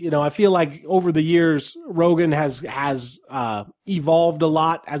feel like over the years, Rogan has evolved a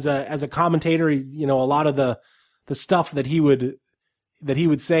lot as a commentator. A lot of the stuff that he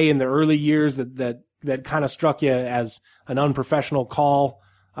would say in the early years that kind of struck you as an unprofessional call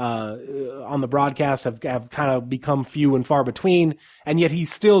on the broadcast have kind of become few and far between, and yet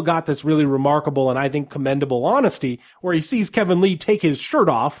he's still got this really remarkable and I think commendable honesty where he sees Kevin Lee take his shirt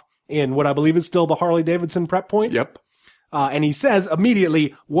off in what I believe is still the Harley-Davidson prep point. Yep. And he says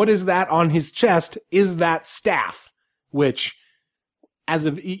immediately, what is that on his chest? Is that staff? Which, as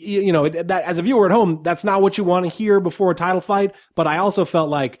a viewer at home, that's not what you want to hear before a title fight. But I also felt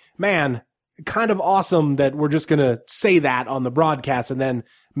like, man, kind of awesome that we're just going to say that on the broadcast and then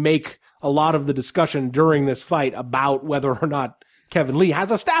make a lot of the discussion during this fight about whether or not Kevin Lee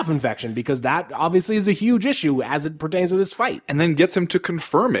has a staph infection, because that obviously is a huge issue as it pertains to this fight. And then gets him to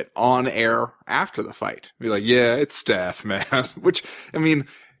confirm it on air after the fight. Be like, yeah, it's staph, man. Which, I mean,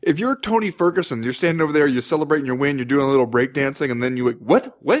 if you're Tony Ferguson, you're standing over there, you're celebrating your win, you're doing a little breakdancing, and then you like,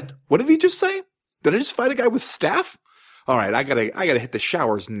 what did he just say? Did I just fight a guy with staph? All right, I gotta hit the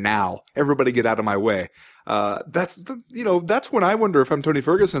showers now. Everybody get out of my way. That's when I wonder if I'm Tony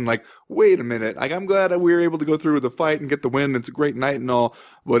Ferguson, like, wait a minute. Like, I'm glad that we were able to go through with the fight and get the win. It's a great night and all.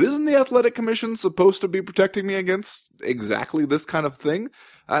 But isn't the athletic commission supposed to be protecting me against exactly this kind of thing?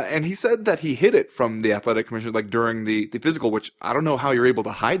 And he said that he hid it from the athletic commission, like during the physical, which I don't know how you're able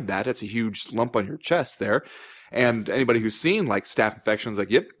to hide that. It's a huge lump on your chest there. And anybody who's seen like staph infections, like,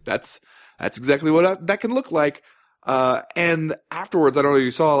 yep, that's exactly what that can look like. And afterwards, I don't know if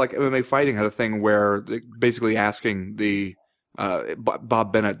you saw, like, MMA Fighting had a thing where basically asking the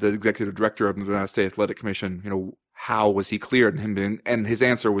Bob Bennett, the executive director of the United States Athletic Commission, how was he cleared? And his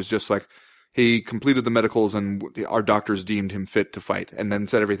answer was just like, He completed the medicals, and our doctors deemed him fit to fight, and then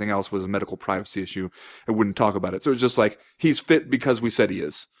said everything else was a medical privacy issue and wouldn't talk about it. So it's just like, he's fit because we said he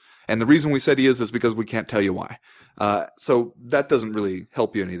is. And the reason we said he is because we can't tell you why. So that doesn't really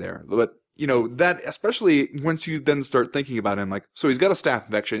help you any there. But, that, especially once you then start thinking about him, like, so he's got a staph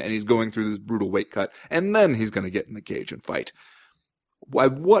infection, and he's going through this brutal weight cut, and then he's going to get in the cage and fight.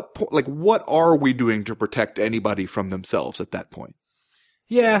 At what point, like, what are we doing to protect anybody from themselves at that point?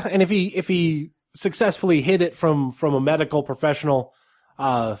 Yeah, and if he successfully hid it from a medical professional,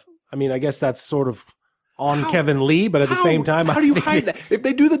 I guess that's sort of on Kevin Lee, but at the same time, how do you hide that? If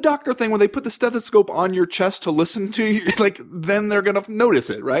they do the doctor thing when they put the stethoscope on your chest to listen to you, like, then they're gonna notice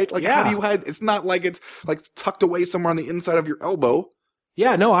it, right? Like, How do you hide? It's not like it's like tucked away somewhere on the inside of your elbow.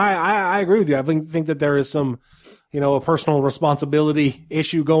 Yeah, no, I agree with you. I think that there is some, a personal responsibility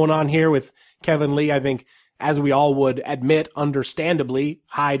issue going on here with Kevin Lee. I think, as we all would admit, understandably,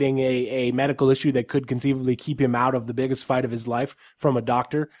 hiding a medical issue that could conceivably keep him out of the biggest fight of his life from a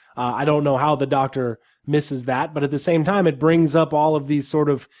doctor. I don't know how the doctor misses that, but at the same time, it brings up all of these sort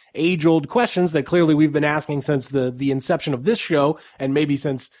of age-old questions that clearly we've been asking since the inception of this show, and maybe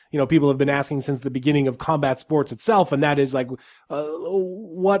since, people have been asking since the beginning of combat sports itself, and that is like,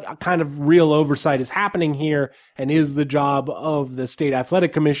 what kind of real oversight is happening here, and is the job of the State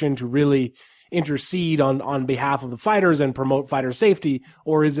Athletic Commission to really intercede on behalf of the fighters and promote fighter safety,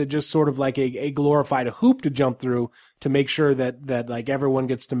 or is it just sort of like a glorified hoop to jump through to make sure that like everyone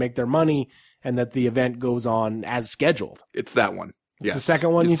gets to make their money and that the event goes on as scheduled? It's that one. Yes. It's the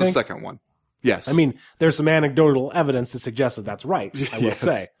second one, you think? It's the second one. Yes. I mean, there's some anecdotal evidence to suggest that that's right, I will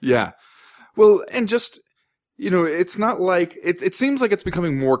say. Yeah. Well, and just, it's not like, it seems like it's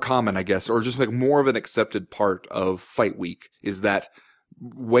becoming more common, I guess, or just like more of an accepted part of fight week is that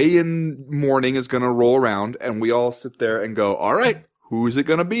weigh-in morning is going to roll around, and we all sit there and go, all right, who is it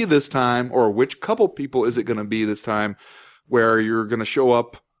going to be this time? Or which couple people is it going to be this time where you're going to show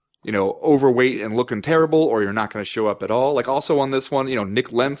up, overweight and looking terrible, or you're not going to show up at all? Like, also on this one,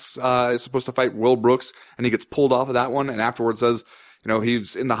 Nick Lentz is supposed to fight Will Brooks, and he gets pulled off of that one, and afterwards says,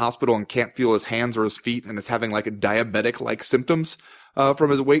 he's in the hospital and can't feel his hands or his feet, and is having like a diabetic-like symptoms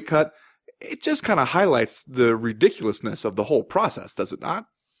from his weight cut. It just kind of highlights the ridiculousness of the whole process, does it not?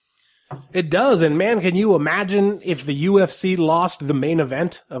 It does, and man, can you imagine if the UFC lost the main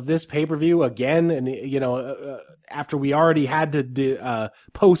event of this pay-per-view again, and after we already had to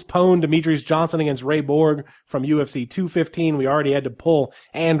postpone Demetrius Johnson against Ray Borg from UFC 215, we already had to pull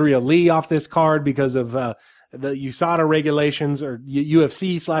Andrea Lee off this card because of the USADA regulations, or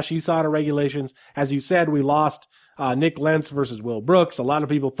UFC/USADA regulations. As you said, we lost Nick Lentz versus Will Brooks. A lot of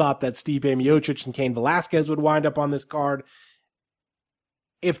people thought that Stipe Miocic and Cain Velasquez would wind up on this card.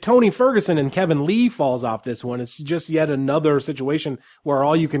 If Tony Ferguson and Kevin Lee falls off this one, it's just yet another situation where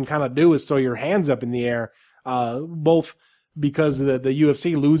all you can kind of do is throw your hands up in the air, both because the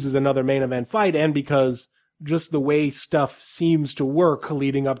UFC loses another main event fight and because just the way stuff seems to work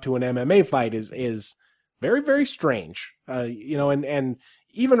leading up to an MMA fight is very, very strange. And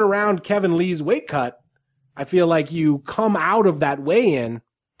even around Kevin Lee's weight cut, I feel like you come out of that weigh-in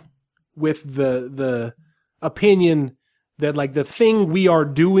with the opinion that, like, the thing we are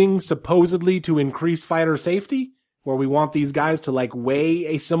doing supposedly to increase fighter safety, where we want these guys to like weigh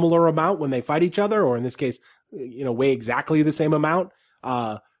a similar amount when they fight each other, or in this case, weigh exactly the same amount,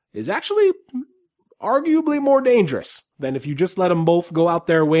 is actually arguably more dangerous than if you just let them both go out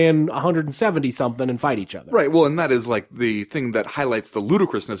there weighing 170 something and fight each other. Right. Well, and that is like the thing that highlights the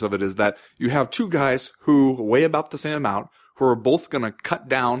ludicrousness of it, is that you have two guys who weigh about the same amount, who are both going to cut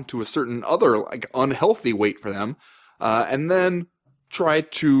down to a certain other like unhealthy weight for them, and then try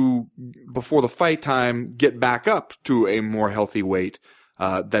to, before the fight time, get back up to a more healthy weight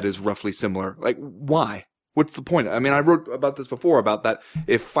that is roughly similar. Like, why? What's the point? I mean, I wrote about this before, about that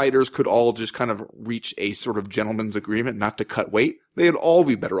if fighters could all just kind of reach a sort of gentleman's agreement not to cut weight, they'd all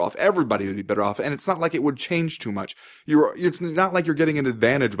be better off. Everybody would be better off. And it's not like it would change too much. It's not like you're getting an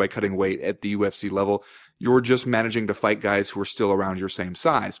advantage by cutting weight at the UFC level. You're just managing to fight guys who are still around your same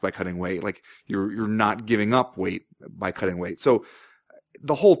size by cutting weight. Like, you're not giving up weight by cutting weight. So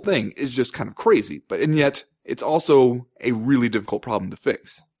the whole thing is just kind of crazy. And yet it's also a really difficult problem to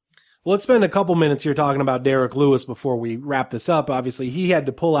fix. Well, let's spend a couple minutes here talking about Derek Lewis before we wrap this up. Obviously, he had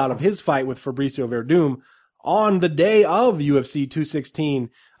to pull out of his fight with Fabricio Verdum on the day of UFC 216,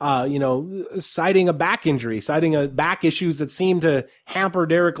 citing a back injury, citing back issues that seem to hamper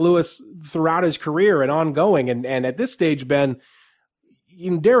Derek Lewis throughout his career and ongoing. And at this stage, Ben,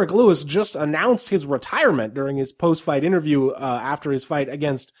 Derek Lewis just announced his retirement during his post-fight interview after his fight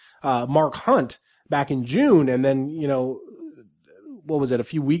against Mark Hunt back in June. And then, what was it, a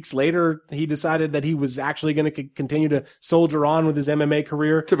few weeks later, he decided that he was actually going to continue to soldier on with his MMA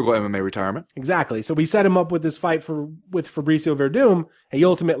career. Typical MMA retirement. Exactly. So we set him up with this fight with Fabricio Verdum, and he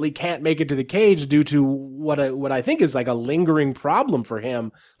ultimately can't make it to the cage due to what I think is like a lingering problem for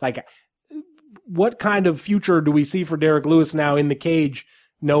him. Like, what kind of future do we see for Derek Lewis now in the cage,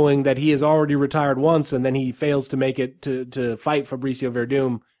 knowing that he has already retired once and then he fails to make it to fight Fabricio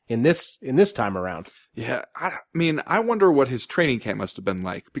Verdum in this time around? Yeah, I mean, I wonder what his training camp must have been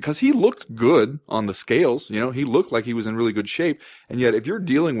like, because he looked good on the scales. You know, he looked like he was in really good shape. And yet, if you're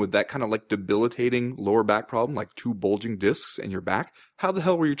dealing with that kind of like debilitating lower back problem, like 2 bulging discs in your back, how the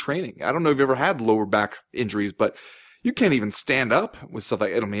hell were you training? I don't know if you've ever had lower back injuries, but you can't even stand up with stuff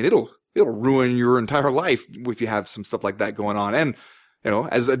like it. I mean, it'll ruin your entire life if you have some stuff like that going on. And, you know,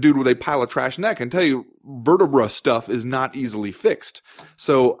 as a dude with a pile of trash neck, I can tell you, vertebra stuff is not easily fixed.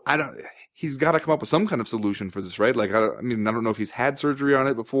 So he's got to come up with some kind of solution for this, right? Like, I mean, I don't know if he's had surgery on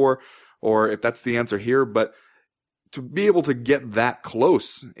it before or if that's the answer here, but to be able to get that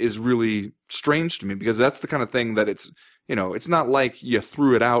close is really strange to me, because that's the kind of thing that it's, you know, it's not like you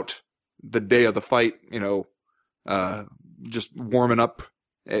threw it out the day of the fight, you know, just warming up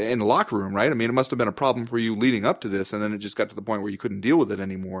in the locker room, right? I mean, it must have been a problem for you leading up to this, and then it just got to the point where you couldn't deal with it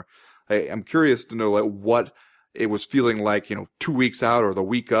anymore. I'm curious to know, like, what it was feeling like, you know, 2 weeks out or the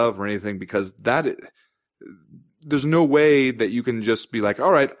week of or anything, because there's no way that you can just be like,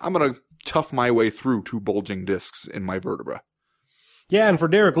 all right, I'm going to tough my way through 2 bulging discs in my vertebra. Yeah, and for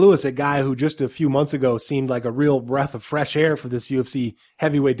Derek Lewis, a guy who just a few months ago seemed like a real breath of fresh air for this UFC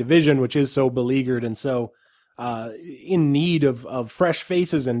heavyweight division, which is so beleaguered and so in need of fresh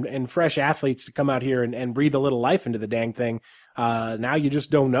faces and fresh athletes to come out here and breathe a little life into the dang thing. Now you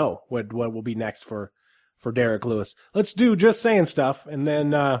just don't know what will be next for Derek Lewis. Let's do Just Saying stuff, and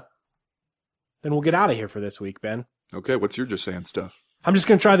then we'll get out of here for this week, Ben. Okay, what's your Just Saying stuff? I'm just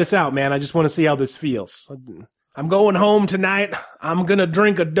going to try this out, man. I just want to see how this feels. I'm going home tonight. I'm going to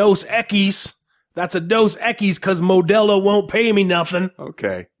drink a Dos Equis. That's a Dos Equis because Modelo won't pay me nothing.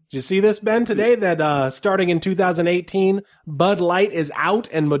 Okay. Did you see this, Ben, today, that starting in 2018, Bud Light is out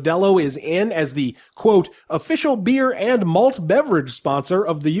and Modelo is in as the, quote, official beer and malt beverage sponsor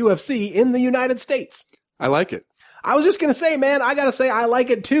of the UFC in the United States? I like it. I was just going to say, man, I got to say I like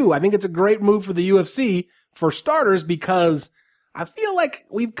it too. I think it's a great move for the UFC, for starters, because I feel like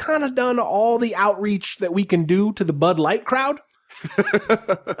we've kind of done all the outreach that we can do to the Bud Light crowd.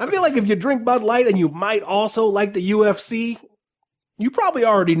 I feel like if you drink Bud Light and you might also like the UFC, you probably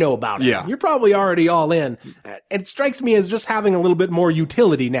already know about it. Yeah. You're probably already all in. It strikes me as just having a little bit more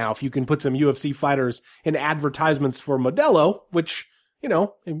utility now if you can put some UFC fighters in advertisements for Modelo, which, you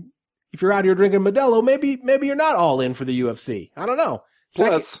know, if you're out here drinking Modelo, maybe you're not all in for the UFC. I don't know.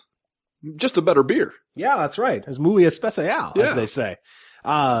 Plus, just a better beer. Yeah, that's right. It's muy especial, as they say.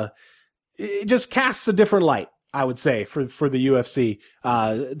 It just casts a different light, I would say, for the UFC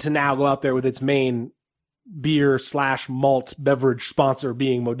to now go out there with its main beer/malt beverage sponsor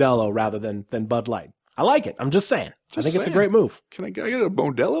being Modelo rather than Bud Light. I like it. I'm just saying. I think it's a great move. Can I get a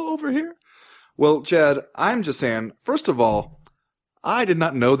Modelo over here? Well, Chad, I'm just saying, first of all, I did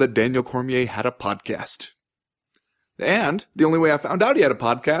not know that Daniel Cormier had a podcast. And the only way I found out he had a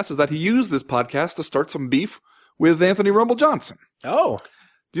podcast is that he used this podcast to start some beef with Anthony Rumble Johnson. Oh.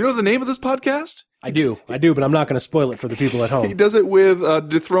 Do you know the name of this podcast? I do, but I'm not going to spoil it for the people at home. He does it with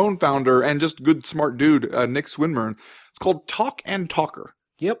Dethrone founder and just good, smart dude, Nick Swinmurn. It's called Talk and Talker.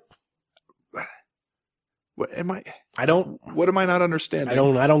 Yep. What am I? What am I not understanding?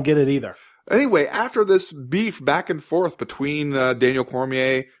 I don't get it either. Anyway, after this beef back and forth between Daniel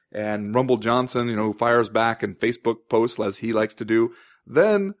Cormier and Rumble Johnson, you know, who fires back and Facebook posts as he likes to do,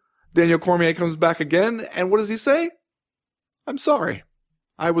 then Daniel Cormier comes back again, and what does he say? I'm sorry.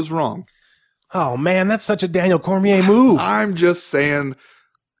 I was wrong. Oh, man, that's such a Daniel Cormier move. I'm just saying,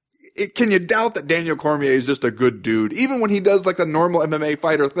 can you doubt that Daniel Cormier is just a good dude? Even when he does like the normal MMA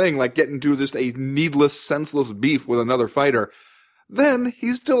fighter thing, like get into just a needless, senseless beef with another fighter, then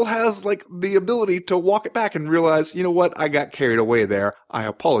he still has like the ability to walk it back and realize, you know what, I got carried away there. I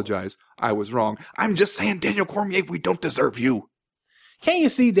apologize. I was wrong. I'm just saying, Daniel Cormier, we don't deserve you. Can't you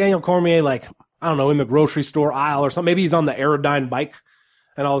see Daniel Cormier, like, I don't know, in the grocery store aisle or something? Maybe he's on the Aerodyne bike,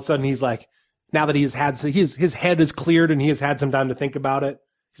 and all of a sudden he's like, now that he's had, his head is cleared and he has had some time to think about it,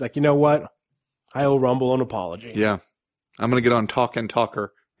 he's like, you know what? I owe Rumble an apology. Yeah. I'm going to get on Talk and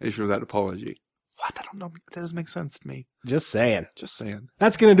Talker and issue that apology. What? I don't know. That doesn't make sense to me. Just saying.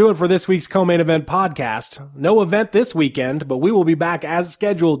 That's going to do it for this week's Co-Main Event podcast. No event this weekend, but we will be back as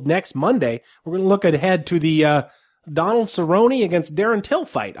scheduled next Monday. We're going to look ahead to the Donald Cerrone against Darren Till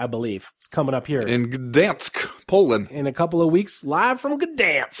fight, I believe, is coming up here In Gdansk, Poland. in a couple of weeks, live from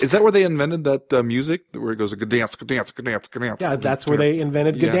Gdansk. Is that where they invented that music? Where it goes, Gdansk, Gdansk, Gdansk, Gdansk. Yeah, that's where they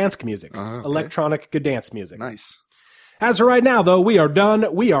invented Yeah. Gdansk music, Okay. electronic Gdansk music. Nice. As of right now, though, we are done,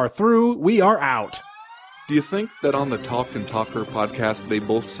 we are through, we are out. Do you think that on the Talk and Talker podcast, they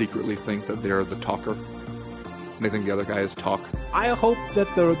both secretly think that they're the talker? They think the other guy is talk? I hope that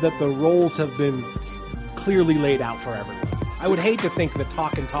the roles have been clearly laid out for everyone. I would hate to think that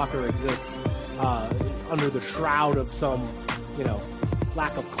Talk and Talker exists under the shroud of some,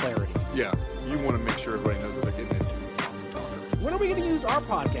 lack of clarity. Yeah. You want to make sure everybody knows what they're getting into Talk and Talker. When are we going to use our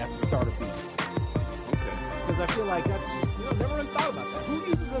podcast to start a beef? Okay. Because I feel like that's just, never really thought about that. Who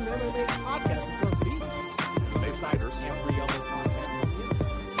uses